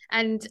that.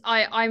 And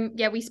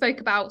we spoke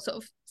about sort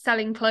of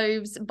selling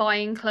clothes,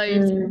 buying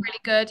clothes, really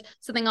good.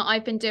 Something that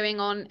I've been doing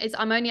on is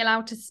I'm only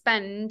allowed to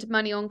spend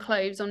money on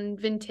clothes on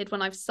Vinted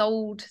when I've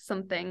sold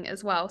something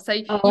as well. So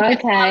you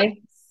get balance,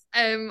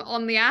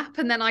 on the app,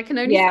 and then I can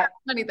only spend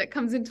money that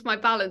comes into my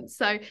balance.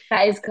 So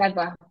that is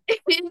clever.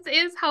 It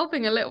is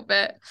helping a little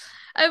bit.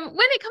 When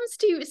it comes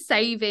to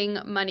saving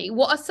money,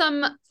 what are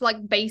some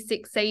like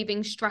basic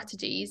saving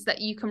strategies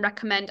that you can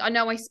recommend? I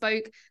know I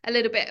spoke a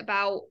little bit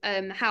about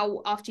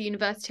how after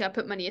university I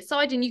put money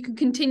aside, and you can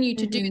continue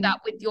to do that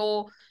with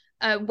your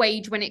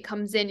wage when it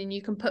comes in, and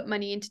you can put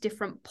money into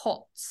different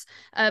pots.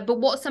 But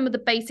what are some of the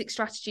basic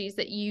strategies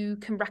that you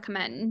can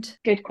recommend?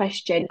 Good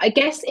question. I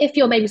guess if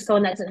you're maybe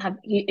someone that doesn't have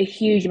a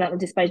huge amount of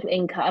disposable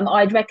income,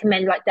 I'd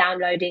recommend like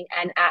downloading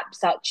an app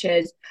such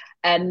as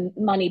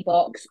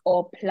Moneybox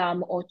or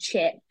Plum or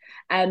Chip.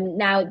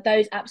 Now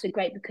those apps are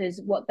great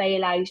because what they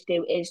allow you to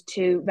do is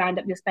to round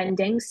up your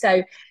spending.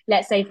 So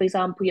let's say, for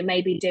example, you're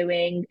maybe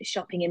doing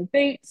shopping in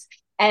Boots,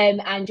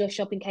 and your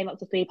shopping came up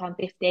to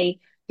 £3.50.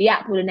 The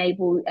app will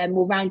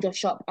will round your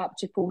shop up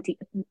to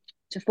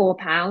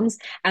 £4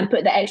 and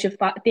put the extra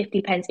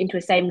 50 pence into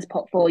a savings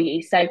pot for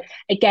you. So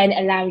again,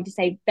 allowing you to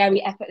save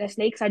very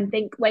effortlessly. Because I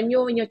think when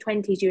you're in your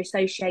 20s, you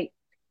associate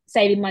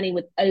saving money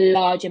with a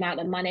large amount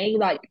of money,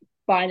 like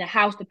buying a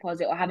house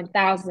deposit or having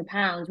thousands of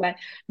pounds, where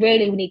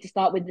really we need to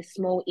start with the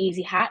small,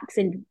 easy hacks.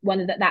 And one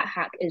of that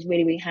hack is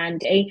really, really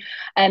handy.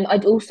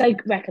 I'd also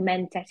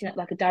recommend setting up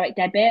like a direct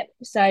debit.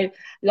 So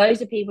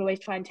loads of people always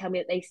try and tell me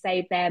that they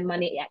save their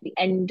money at the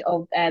end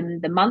of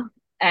the month.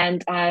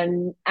 And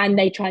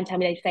they try and tell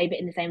me they save it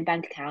in the same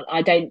bank account.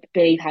 I don't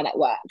believe how that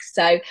works.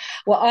 So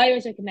what I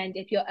always recommend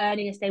if you're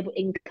earning a stable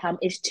income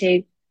is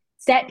to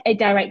set a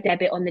direct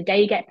debit on the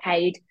day you get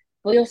paid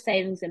for your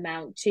savings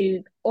amount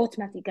to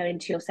automatically go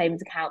into your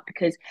savings account.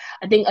 Because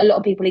I think a lot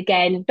of people,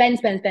 again,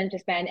 spend,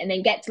 and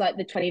then get to like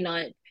the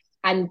 29th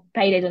and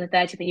payday's on the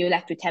 30th and you're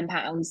left with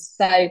 £10.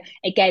 So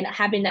again,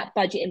 having that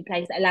budget in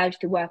place that allows you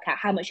to work out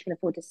how much you can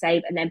afford to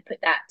save and then put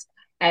that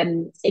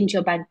into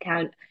your bank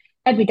account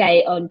every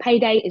day on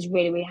payday is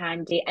really, really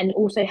handy. And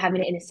also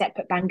having it in a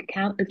separate bank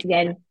account, because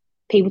again,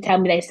 people tell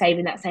me they save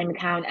in that same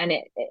account and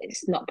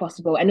it's not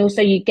possible. And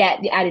also you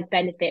get the added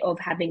benefit of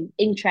having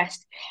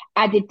interest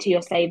added to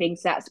your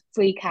savings. So that's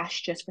free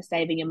cash just for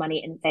saving your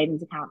money in a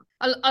savings account.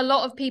 A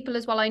lot of people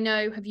as well I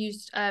know have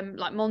used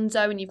like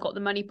Monzo, and you've got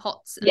the money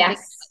pots and things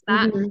Yes.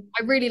 like that.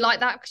 I really like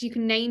that because you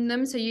can name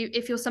them. So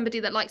if you're somebody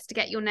that likes to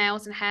get your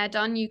nails and hair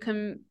done, you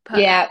can put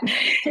Yeah.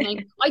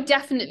 I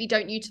definitely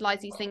don't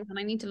utilize these things, and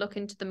I need to look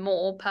into them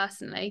more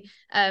personally,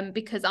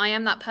 because I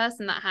am that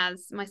person that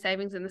has my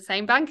savings in the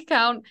same bank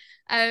account.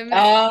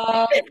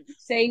 Oh,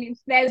 see,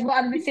 there's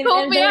one. Called There's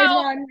me always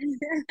out. one.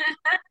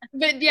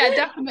 But yeah,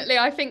 definitely.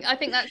 I think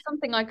that's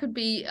something I could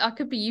be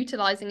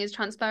utilizing, is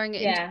transferring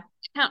it into Yeah,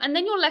 account, and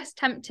then you're less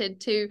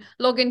tempted to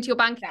log into your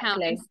bank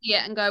account and exactly. see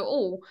it and go,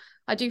 oh,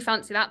 I do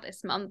fancy that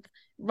this month,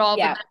 rather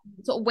Yeah.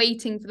 than sort of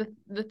waiting for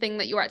the thing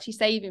that you're actually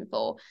saving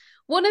for.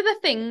 One of the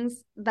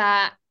things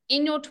that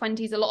in your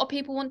 20s a lot of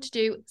people want to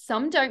do,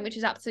 some don't, which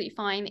is absolutely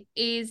fine,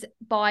 is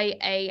buy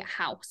a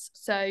house.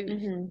 So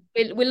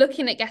Mm-hmm. we're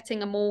looking at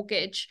getting a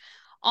mortgage.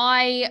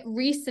 I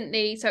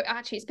recently, so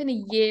actually it's been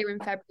a year in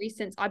February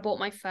since I bought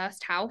my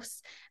first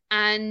house,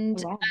 and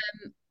Oh, wow.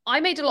 I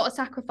made a lot of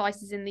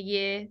sacrifices in the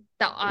year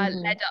that I Mm-hmm.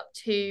 led up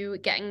to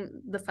getting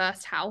the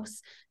first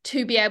house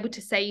to be able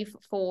to save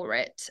for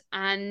it.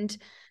 And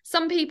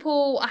some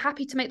people are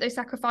happy to make those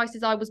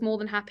sacrifices. I was more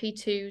than happy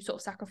to sort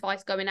of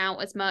sacrifice going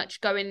out as much,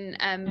 going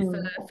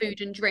for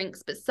food and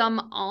drinks, but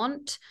some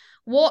aren't.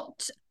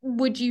 What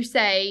would you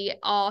say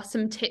are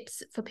some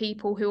tips for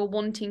people who are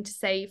wanting to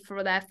save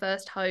for their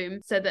first home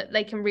so that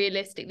they can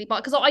realistically buy?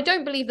 Because I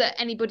don't believe that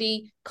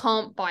anybody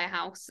can't buy a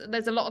house.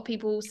 There's a lot of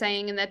people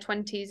saying in their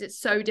 20s it's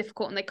so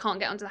difficult and they can't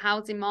get onto the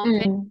housing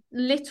market. Mm.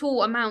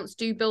 Little amounts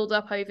do build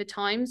up over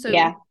time. So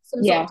Yeah.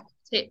 some sort Yeah. of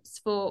tips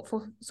for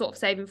sort of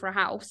saving for a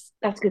house.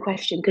 That's a good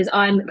question because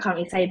I'm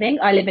currently saving.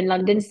 I live in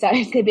London, so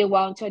it's going to be a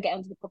while until I get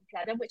onto the property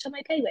ladder, which I'm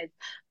okay with.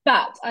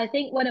 But I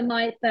think one of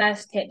my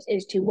first tips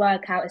is to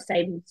work out a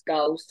savings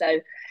goal. So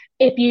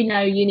if you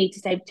know you need to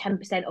save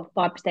 10% or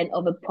 5%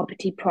 of a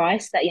property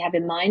price that you have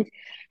in mind,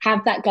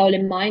 have that goal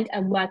in mind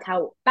and work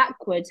out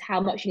backwards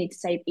how much you need to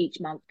save each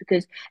month.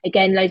 Because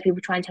again, loads of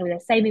people try and tell me they're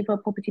saving for a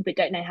property but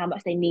don't know how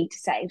much they need to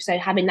save. So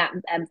having that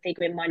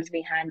figure in mind is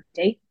really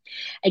handy.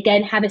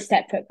 Again, have a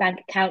separate bank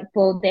account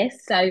for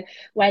this. So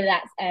whether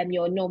that's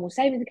your normal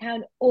savings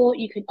account, or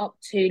you can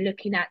opt to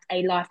looking at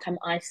a lifetime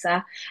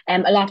ISA. A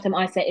lifetime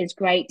ISA is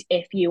great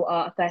if you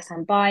are a first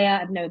time buyer,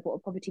 I've never bought a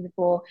property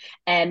before.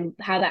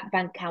 How that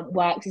bank account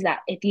works is that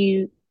if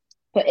you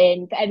put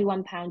in, for every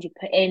 £1 you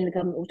put in, the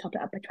government will top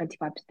it up by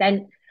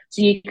 25%.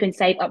 So you can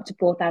save up to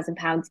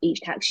 £4,000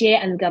 each tax year,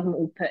 and the government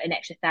will put an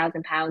extra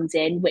 £1,000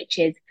 in, which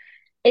is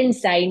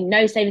insane.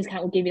 No savings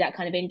account will give you that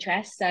kind of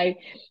interest. So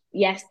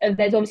yes,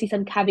 there's obviously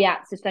some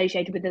caveats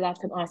associated with the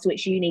lifetime ISA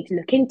which you need to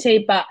look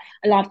into, but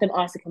a lifetime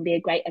ISA can be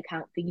a great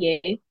account for you.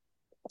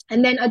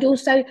 And then I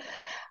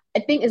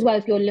think as well,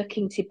 if you're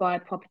looking to buy a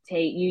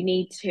property, you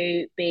need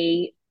to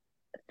be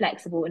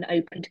flexible and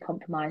open to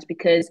compromise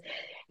because,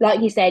 like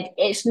you said,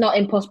 it's not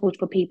impossible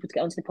for people to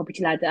get onto the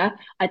property ladder.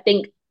 I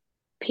think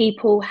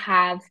people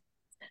have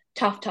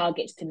tough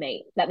targets to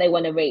meet that they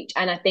want to reach.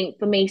 And I think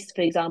for me,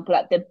 for example,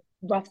 like the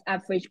rough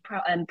average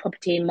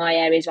property in my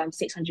area is around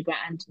 600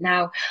 grand.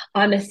 Now,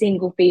 I'm a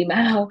single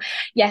female.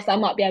 Yes, I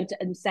might be able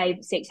to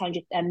save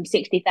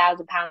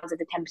 660,000 pounds as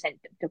a 10%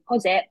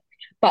 deposit,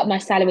 but my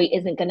salary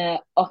isn't going to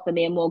offer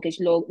me a mortgage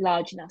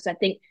large enough. So I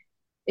think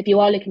if you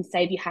are looking to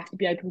save, you have to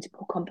be open to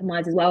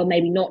compromise as well.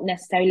 Maybe not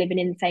necessarily living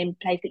in the same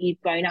place that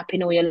you've grown up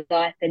in all your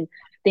life and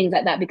things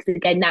like that, because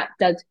again, that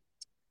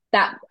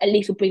at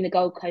least will bring the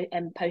goal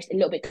post a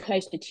little bit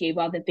closer to you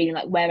rather than feeling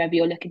like wherever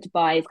you're looking to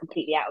buy is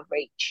completely out of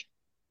reach.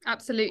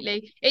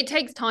 Absolutely. It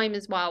takes time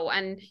as well,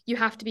 and you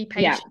have to be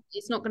Yeah. patient.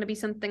 It's not going to be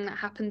something that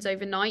happens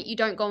overnight. You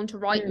don't go on to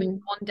right move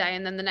Mm. one day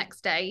and then the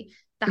next day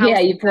the Yeah, house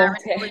is you there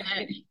bought and you're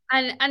in it.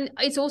 it. And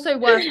it's also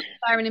worth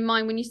bearing in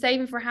mind when you're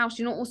saving for a house,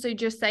 you're not also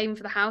just saving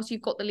for the house.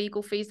 You've got the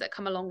legal fees that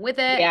come along with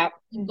it. Yeah.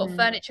 You've got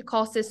furniture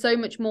costs. There's so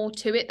much more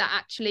to it that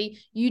actually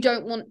you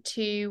don't want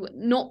to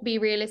not be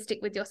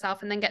realistic with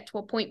yourself and then get to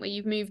a point where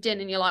you've moved in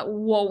and you're like,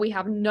 whoa, we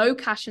have no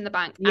cash in the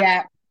bank.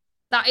 Yeah.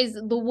 That is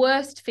the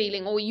worst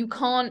feeling. Or you've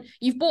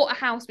bought a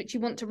house which you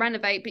want to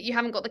renovate, but you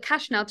haven't got the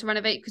cash now to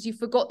renovate because you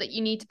forgot that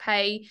you need to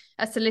pay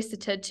a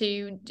solicitor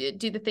to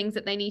do the things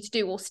that they need to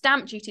do, or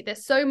stamp duty.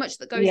 There's so much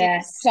that goes in.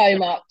 Yeah, so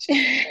much.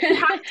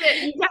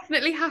 You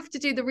definitely have to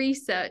do the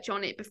research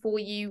on it before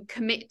you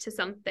commit to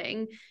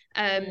something.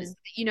 So that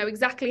you know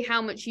exactly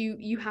how much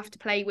you have to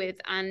play with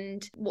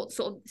and what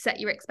sort of set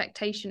your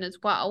expectation as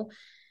well.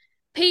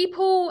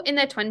 People in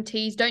their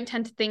 20s don't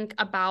tend to think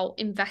about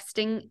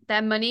investing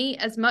their money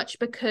as much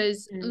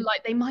because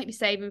like they might be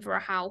saving for a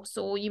house,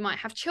 or you might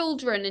have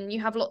children and you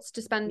have lots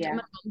to spend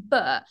money on.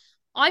 But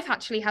I've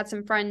actually had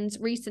some friends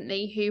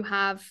recently who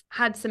have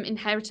had some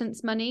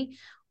inheritance money,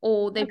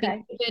 or they've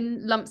been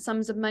given lump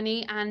sums of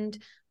money, and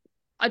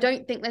I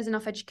don't think there's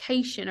enough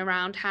education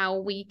around how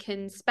we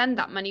can spend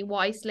that money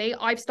wisely.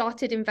 I've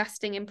started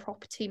investing in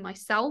property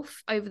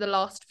myself over the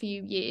last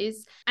few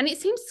years, and it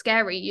seems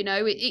scary,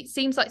 it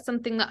seems like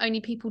something that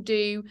only people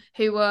do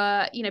who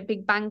are,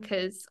 big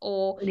bankers,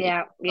 or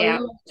Yeah, yeah.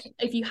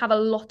 if you have a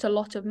lot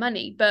of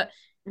money. But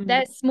Mm,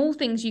 there's small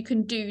things you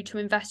can do to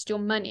invest your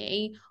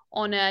money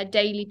on a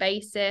daily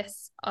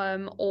basis,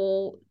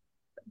 or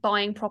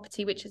buying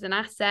property, which is an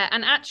asset.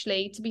 And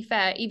actually, to be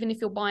fair, even if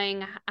you're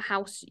buying a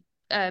house,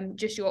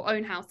 just your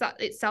own house,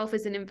 that itself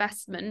is an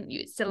investment.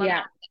 It's still an yeah.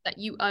 asset that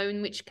you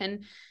own, which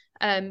can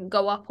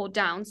go up or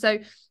down. So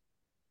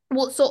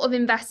what sort of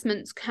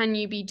investments can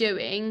you be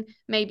doing,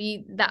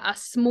 maybe that are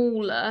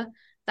smaller,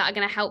 that are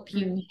going to help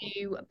you Mm.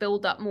 to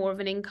build up more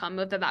of an income,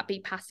 whether that be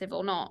passive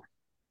or not?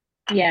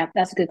 Yeah,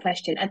 that's a good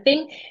question. I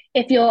think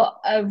if you're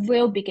a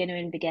real beginner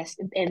in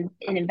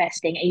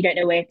investing and you don't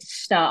know where to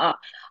start,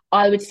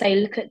 I would say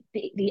look at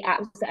the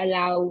apps that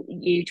allow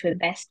you to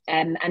invest,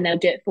 and they'll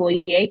do it for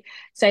you.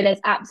 So there's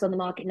apps on the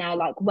market now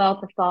like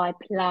Wealthify,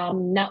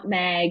 Plum,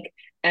 Nutmeg,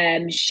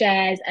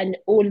 Shares, and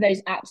all of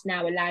those apps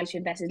now allow you to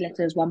invest as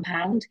little as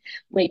 £1,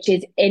 which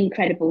is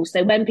incredible.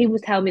 So when people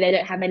tell me they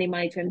don't have any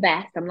money to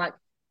invest, I'm like,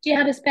 do you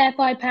have a spare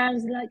 £5?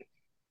 They're like,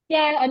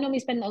 yeah, I normally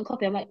spend it on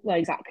coffee. I'm like, well,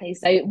 exactly.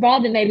 So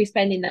rather than maybe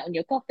spending that on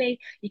your coffee,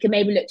 you can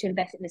maybe look to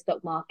invest in the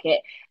stock market.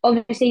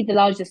 Obviously, the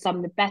larger the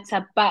sum, the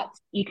better, but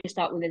you can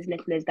start with as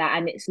little as that,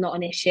 and it's not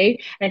an issue.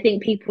 And I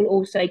think people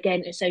also,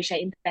 again,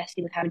 associate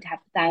investing with having to have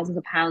thousands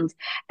of pounds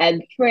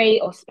free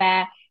or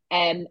spare.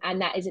 And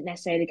that isn't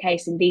necessarily the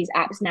case. And these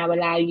apps now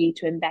allow you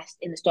to invest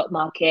in the stock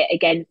market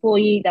again for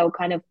you. They'll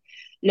kind of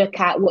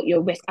look at what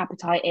your risk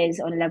appetite is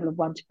on a level of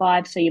 1 to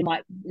 5. So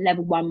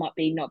level 1 might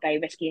be not very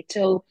risky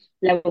at all.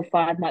 Level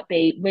 5 might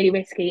be really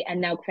risky,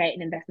 and they'll create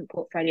an investment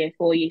portfolio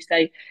for you.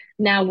 So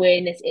now we're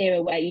in this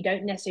era where you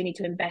don't necessarily need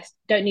to invest,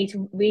 don't need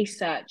to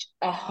research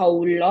a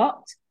whole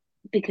lot,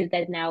 because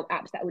there's now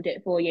apps that will do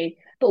it for you.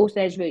 But also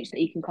there's routes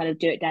that you can kind of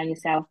do it down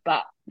yourself.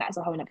 But that's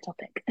a whole other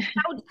topic.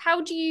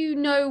 How do you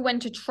know when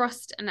to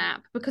trust an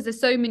app? Because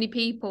there's so many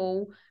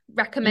people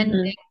recommending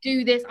Mm-hmm.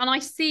 do this, and I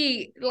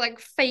see like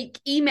fake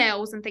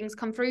emails and things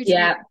come through to me.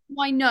 Yeah. How do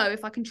I know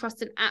if I can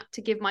trust an app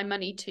to give my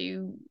money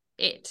to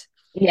it?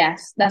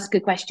 Yes, that's a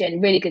good question.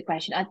 Really good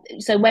question.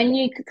 So when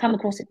you come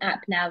across an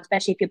app now,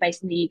 especially if you're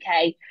based in the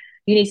UK,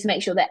 you need to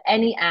make sure that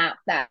any app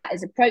that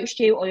has approached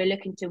you or you're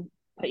looking to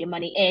put your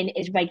money in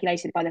is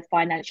regulated by the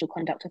Financial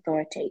Conduct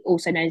Authority,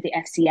 also known as the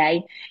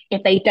FCA.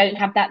 If they don't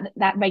have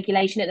that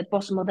regulation at the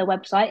bottom of their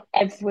website,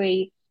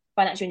 every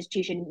financial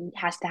institution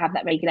has to have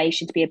that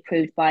regulation to be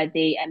approved by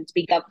the to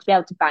be able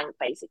to bank,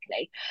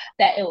 basically.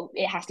 That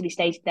it has to be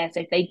stated there.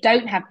 So if they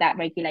don't have that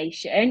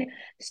regulation,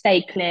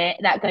 stay clear.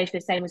 That goes for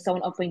the same as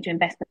someone offering to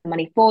invest the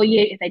money for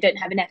you. If they don't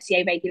have an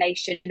FCA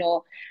regulation,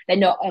 or they're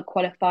not a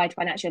qualified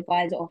financial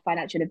advisor or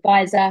financial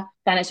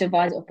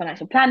or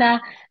financial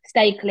planner,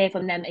 stay clear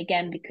from them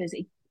again, because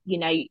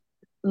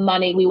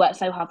money, we work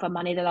so hard for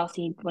money, the last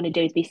thing you want to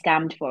do is be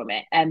scammed for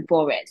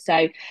it.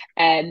 So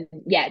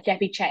yeah,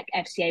 definitely check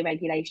FCA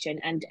regulation,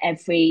 and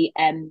every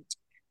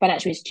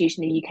financial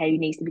institution in the UK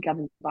needs to be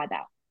governed by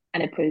that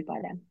and approved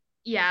by them.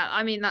 Yeah,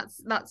 I mean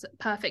that's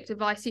perfect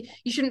advice.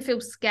 You shouldn't feel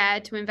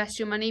scared to invest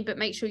your money, but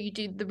make sure you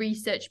do the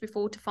research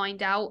before to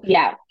find out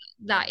Yeah.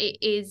 that it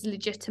is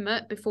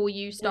legitimate before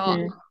you start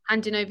Mm-hmm.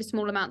 handing over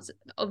small amounts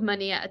of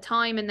money at a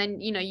time, and then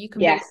you can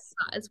build Yes.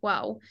 that as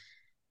well.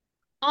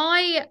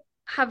 I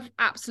have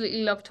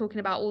absolutely loved talking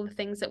about all the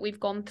things that we've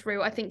gone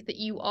through. I think that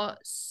you are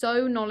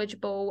so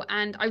knowledgeable,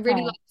 and I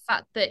really like Oh. the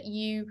fact that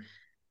you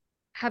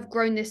have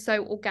grown this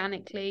so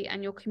organically,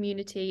 and your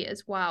community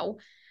as well.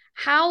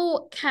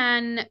 How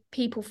can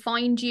people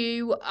find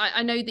you?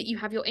 I know that you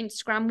have your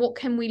Instagram. What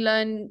can we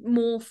learn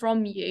more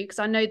from you? Because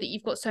I know that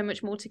you've got so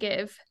much more to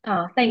give.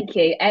 Oh, thank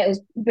you. It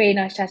was really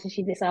nice chatting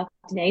to you this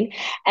afternoon.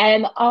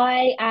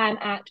 I am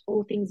at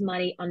all things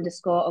money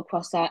underscore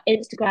across our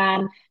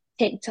Instagram,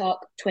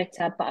 TikTok,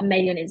 Twitter, but I'm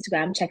mainly on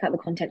Instagram. Check out the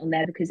content on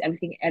there, because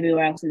everything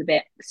everywhere else is a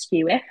bit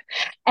skewy.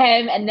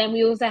 And then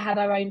we also have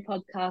our own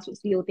podcast, which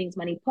is the All Things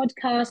Money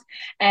podcast.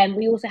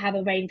 We also have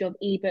a range of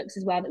ebooks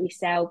as well that we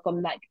sell,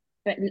 from like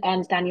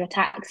understanding your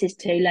taxes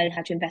to learning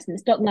how to invest in the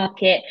stock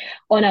market,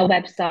 on our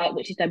website,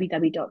 which is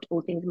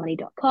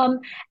www.allthingsmoney.com.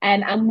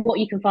 And what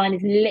you can find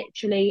is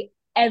literally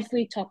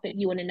every topic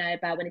you want to know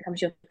about when it comes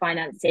to your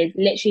finances,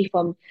 literally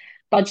from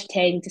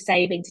budgeting to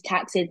saving to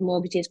taxes,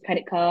 mortgages,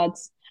 credit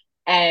cards,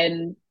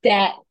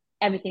 debt,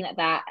 everything like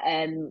that.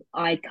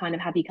 I kind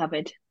of have you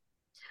covered.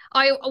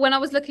 When I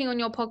was looking on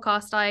your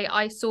podcast,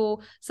 I saw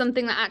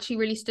something that actually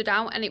really stood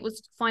out, and it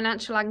was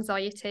financial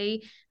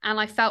anxiety. And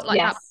I felt like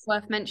that Yes.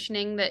 was worth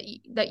mentioning,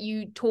 that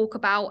you talk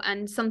about,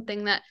 and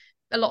something that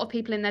a lot of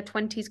people in their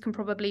 20s can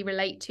probably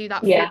relate to,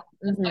 that feeling Yeah.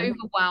 of Mm-hmm.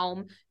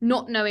 overwhelm,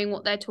 not knowing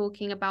what they're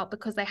talking about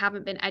because they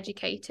haven't been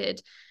educated.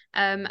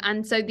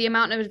 And so the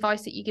amount of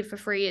advice that you give for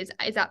free is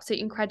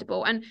absolutely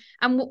incredible. And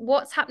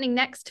what's happening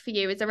next for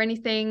you? Is there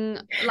anything,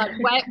 like,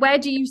 where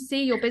do you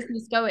see your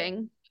business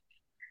going?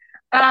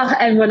 Oh,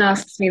 everyone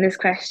asks me this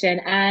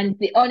question, and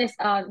the honest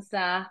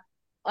answer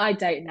I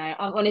don't know.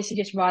 I'm honestly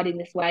just riding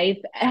this wave.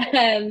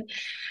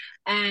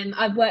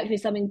 I've worked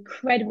with some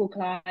incredible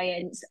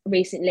clients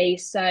recently,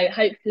 so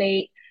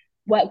hopefully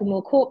work with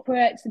more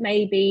corporates,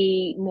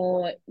 maybe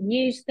more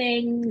news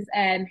things.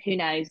 Who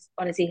knows?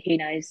 Honestly, who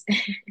knows?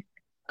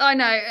 I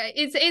know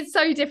it's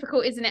so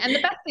difficult, isn't it? And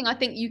the best thing I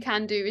think you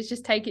can do is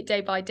just take it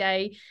day by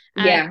day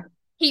and Yeah,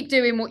 keep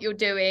doing what you're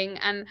doing.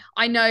 And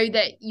I know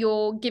that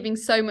you're giving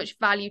so much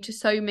value to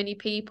so many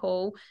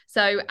people.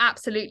 So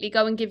absolutely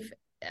go and give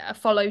a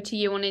follow to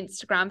you on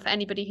Instagram for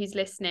anybody who's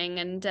listening.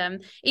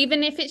 And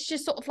even if it's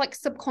just sort of like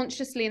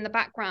subconsciously in the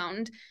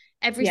background,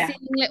 every yeah. seeing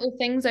little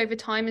things over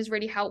time is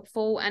really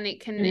helpful, and it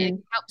can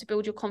Mm, help to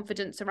build your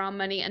confidence around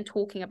money and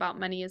talking about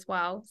money as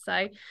well.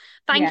 So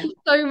thank yeah. you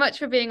so much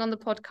for being on the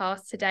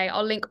podcast today.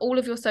 I'll link all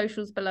of your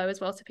socials below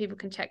as well so people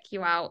can check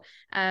you out.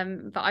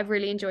 But I've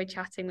really enjoyed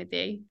chatting with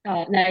you.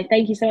 Oh, no,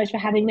 thank you so much for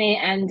having me.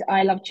 And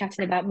I love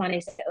chatting about money.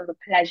 So it was a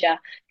pleasure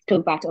to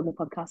talk about it on the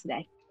podcast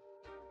today.